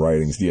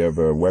writings? Do you have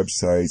a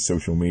website,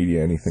 social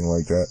media, anything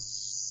like that?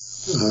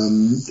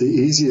 The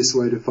easiest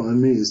way to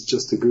find me is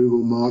just to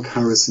Google Mark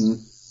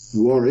Harrison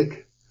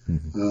Warwick.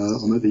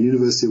 I'm at the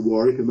University of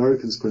Warwick.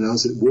 Americans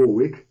pronounce it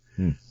Warwick.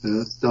 WARWICK.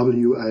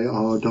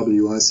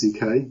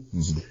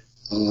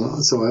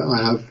 So I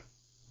have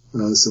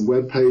some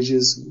web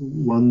pages,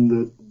 one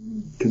that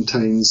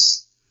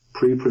contains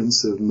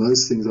preprints of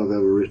most things I've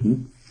ever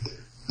written,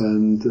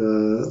 and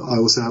I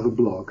also have a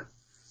blog.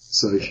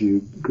 So if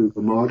you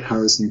Google Mark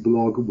Harrison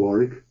blog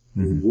Warwick,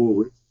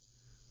 Warwick,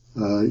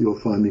 you'll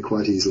find me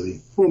quite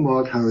easily. Or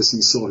Mark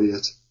Harrison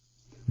Soviet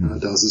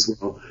does as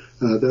well.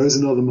 There is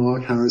another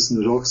Mark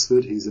Harrison at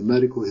Oxford. He's a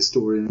medical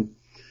historian,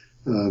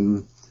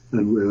 and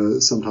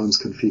we're sometimes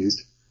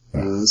confused.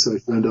 So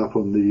if you end up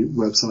on the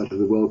website of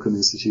the Wellcome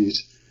Institute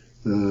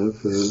for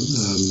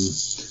the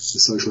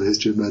Social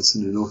History of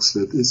Medicine in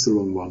Oxford, it's the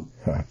wrong one.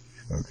 Okay.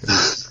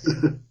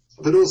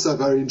 But also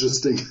very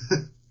interesting.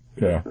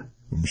 Yeah,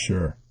 I'm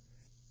sure.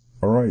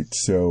 All right,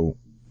 so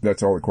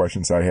that's all the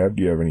questions I have.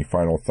 Do you have any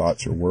final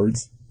thoughts or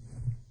words?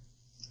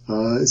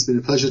 It's been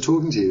a pleasure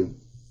talking to you.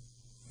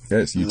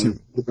 Yes, you too.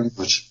 Thank you very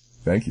much.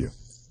 Thank you.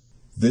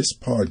 This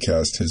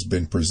podcast has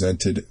been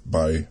presented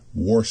by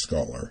War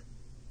Scholar.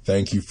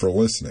 Thank you for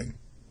listening.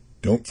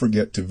 Don't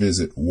forget to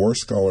visit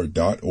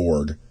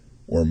warscholar.org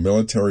or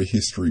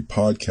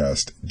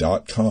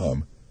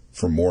militaryhistorypodcast.com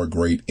for more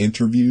great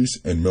interviews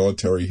and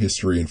military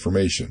history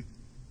information.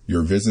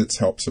 Your visits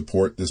help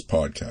support this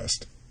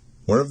podcast.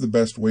 One of the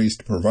best ways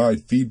to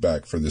provide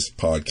feedback for this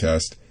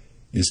podcast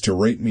is to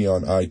rate me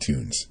on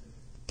iTunes.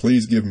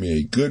 Please give me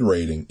a good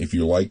rating if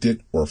you liked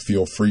it, or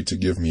feel free to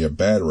give me a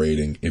bad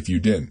rating if you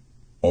didn't.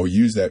 I'll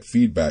use that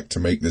feedback to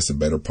make this a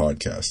better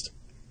podcast.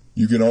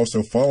 You can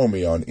also follow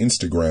me on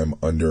Instagram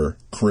under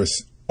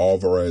Chris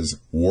Alvarez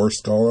War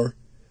Scholar.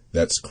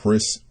 That's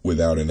Chris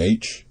without an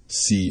H,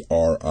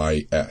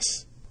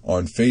 C-R-I-S.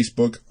 On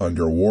Facebook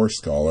under War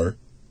Scholar,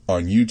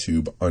 on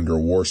YouTube under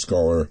War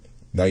Scholar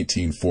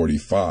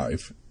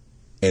 1945,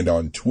 and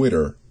on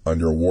Twitter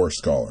under War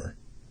Scholar.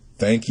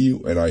 Thank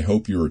you, and I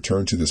hope you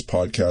return to this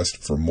podcast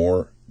for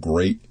more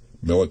great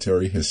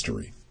military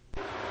history.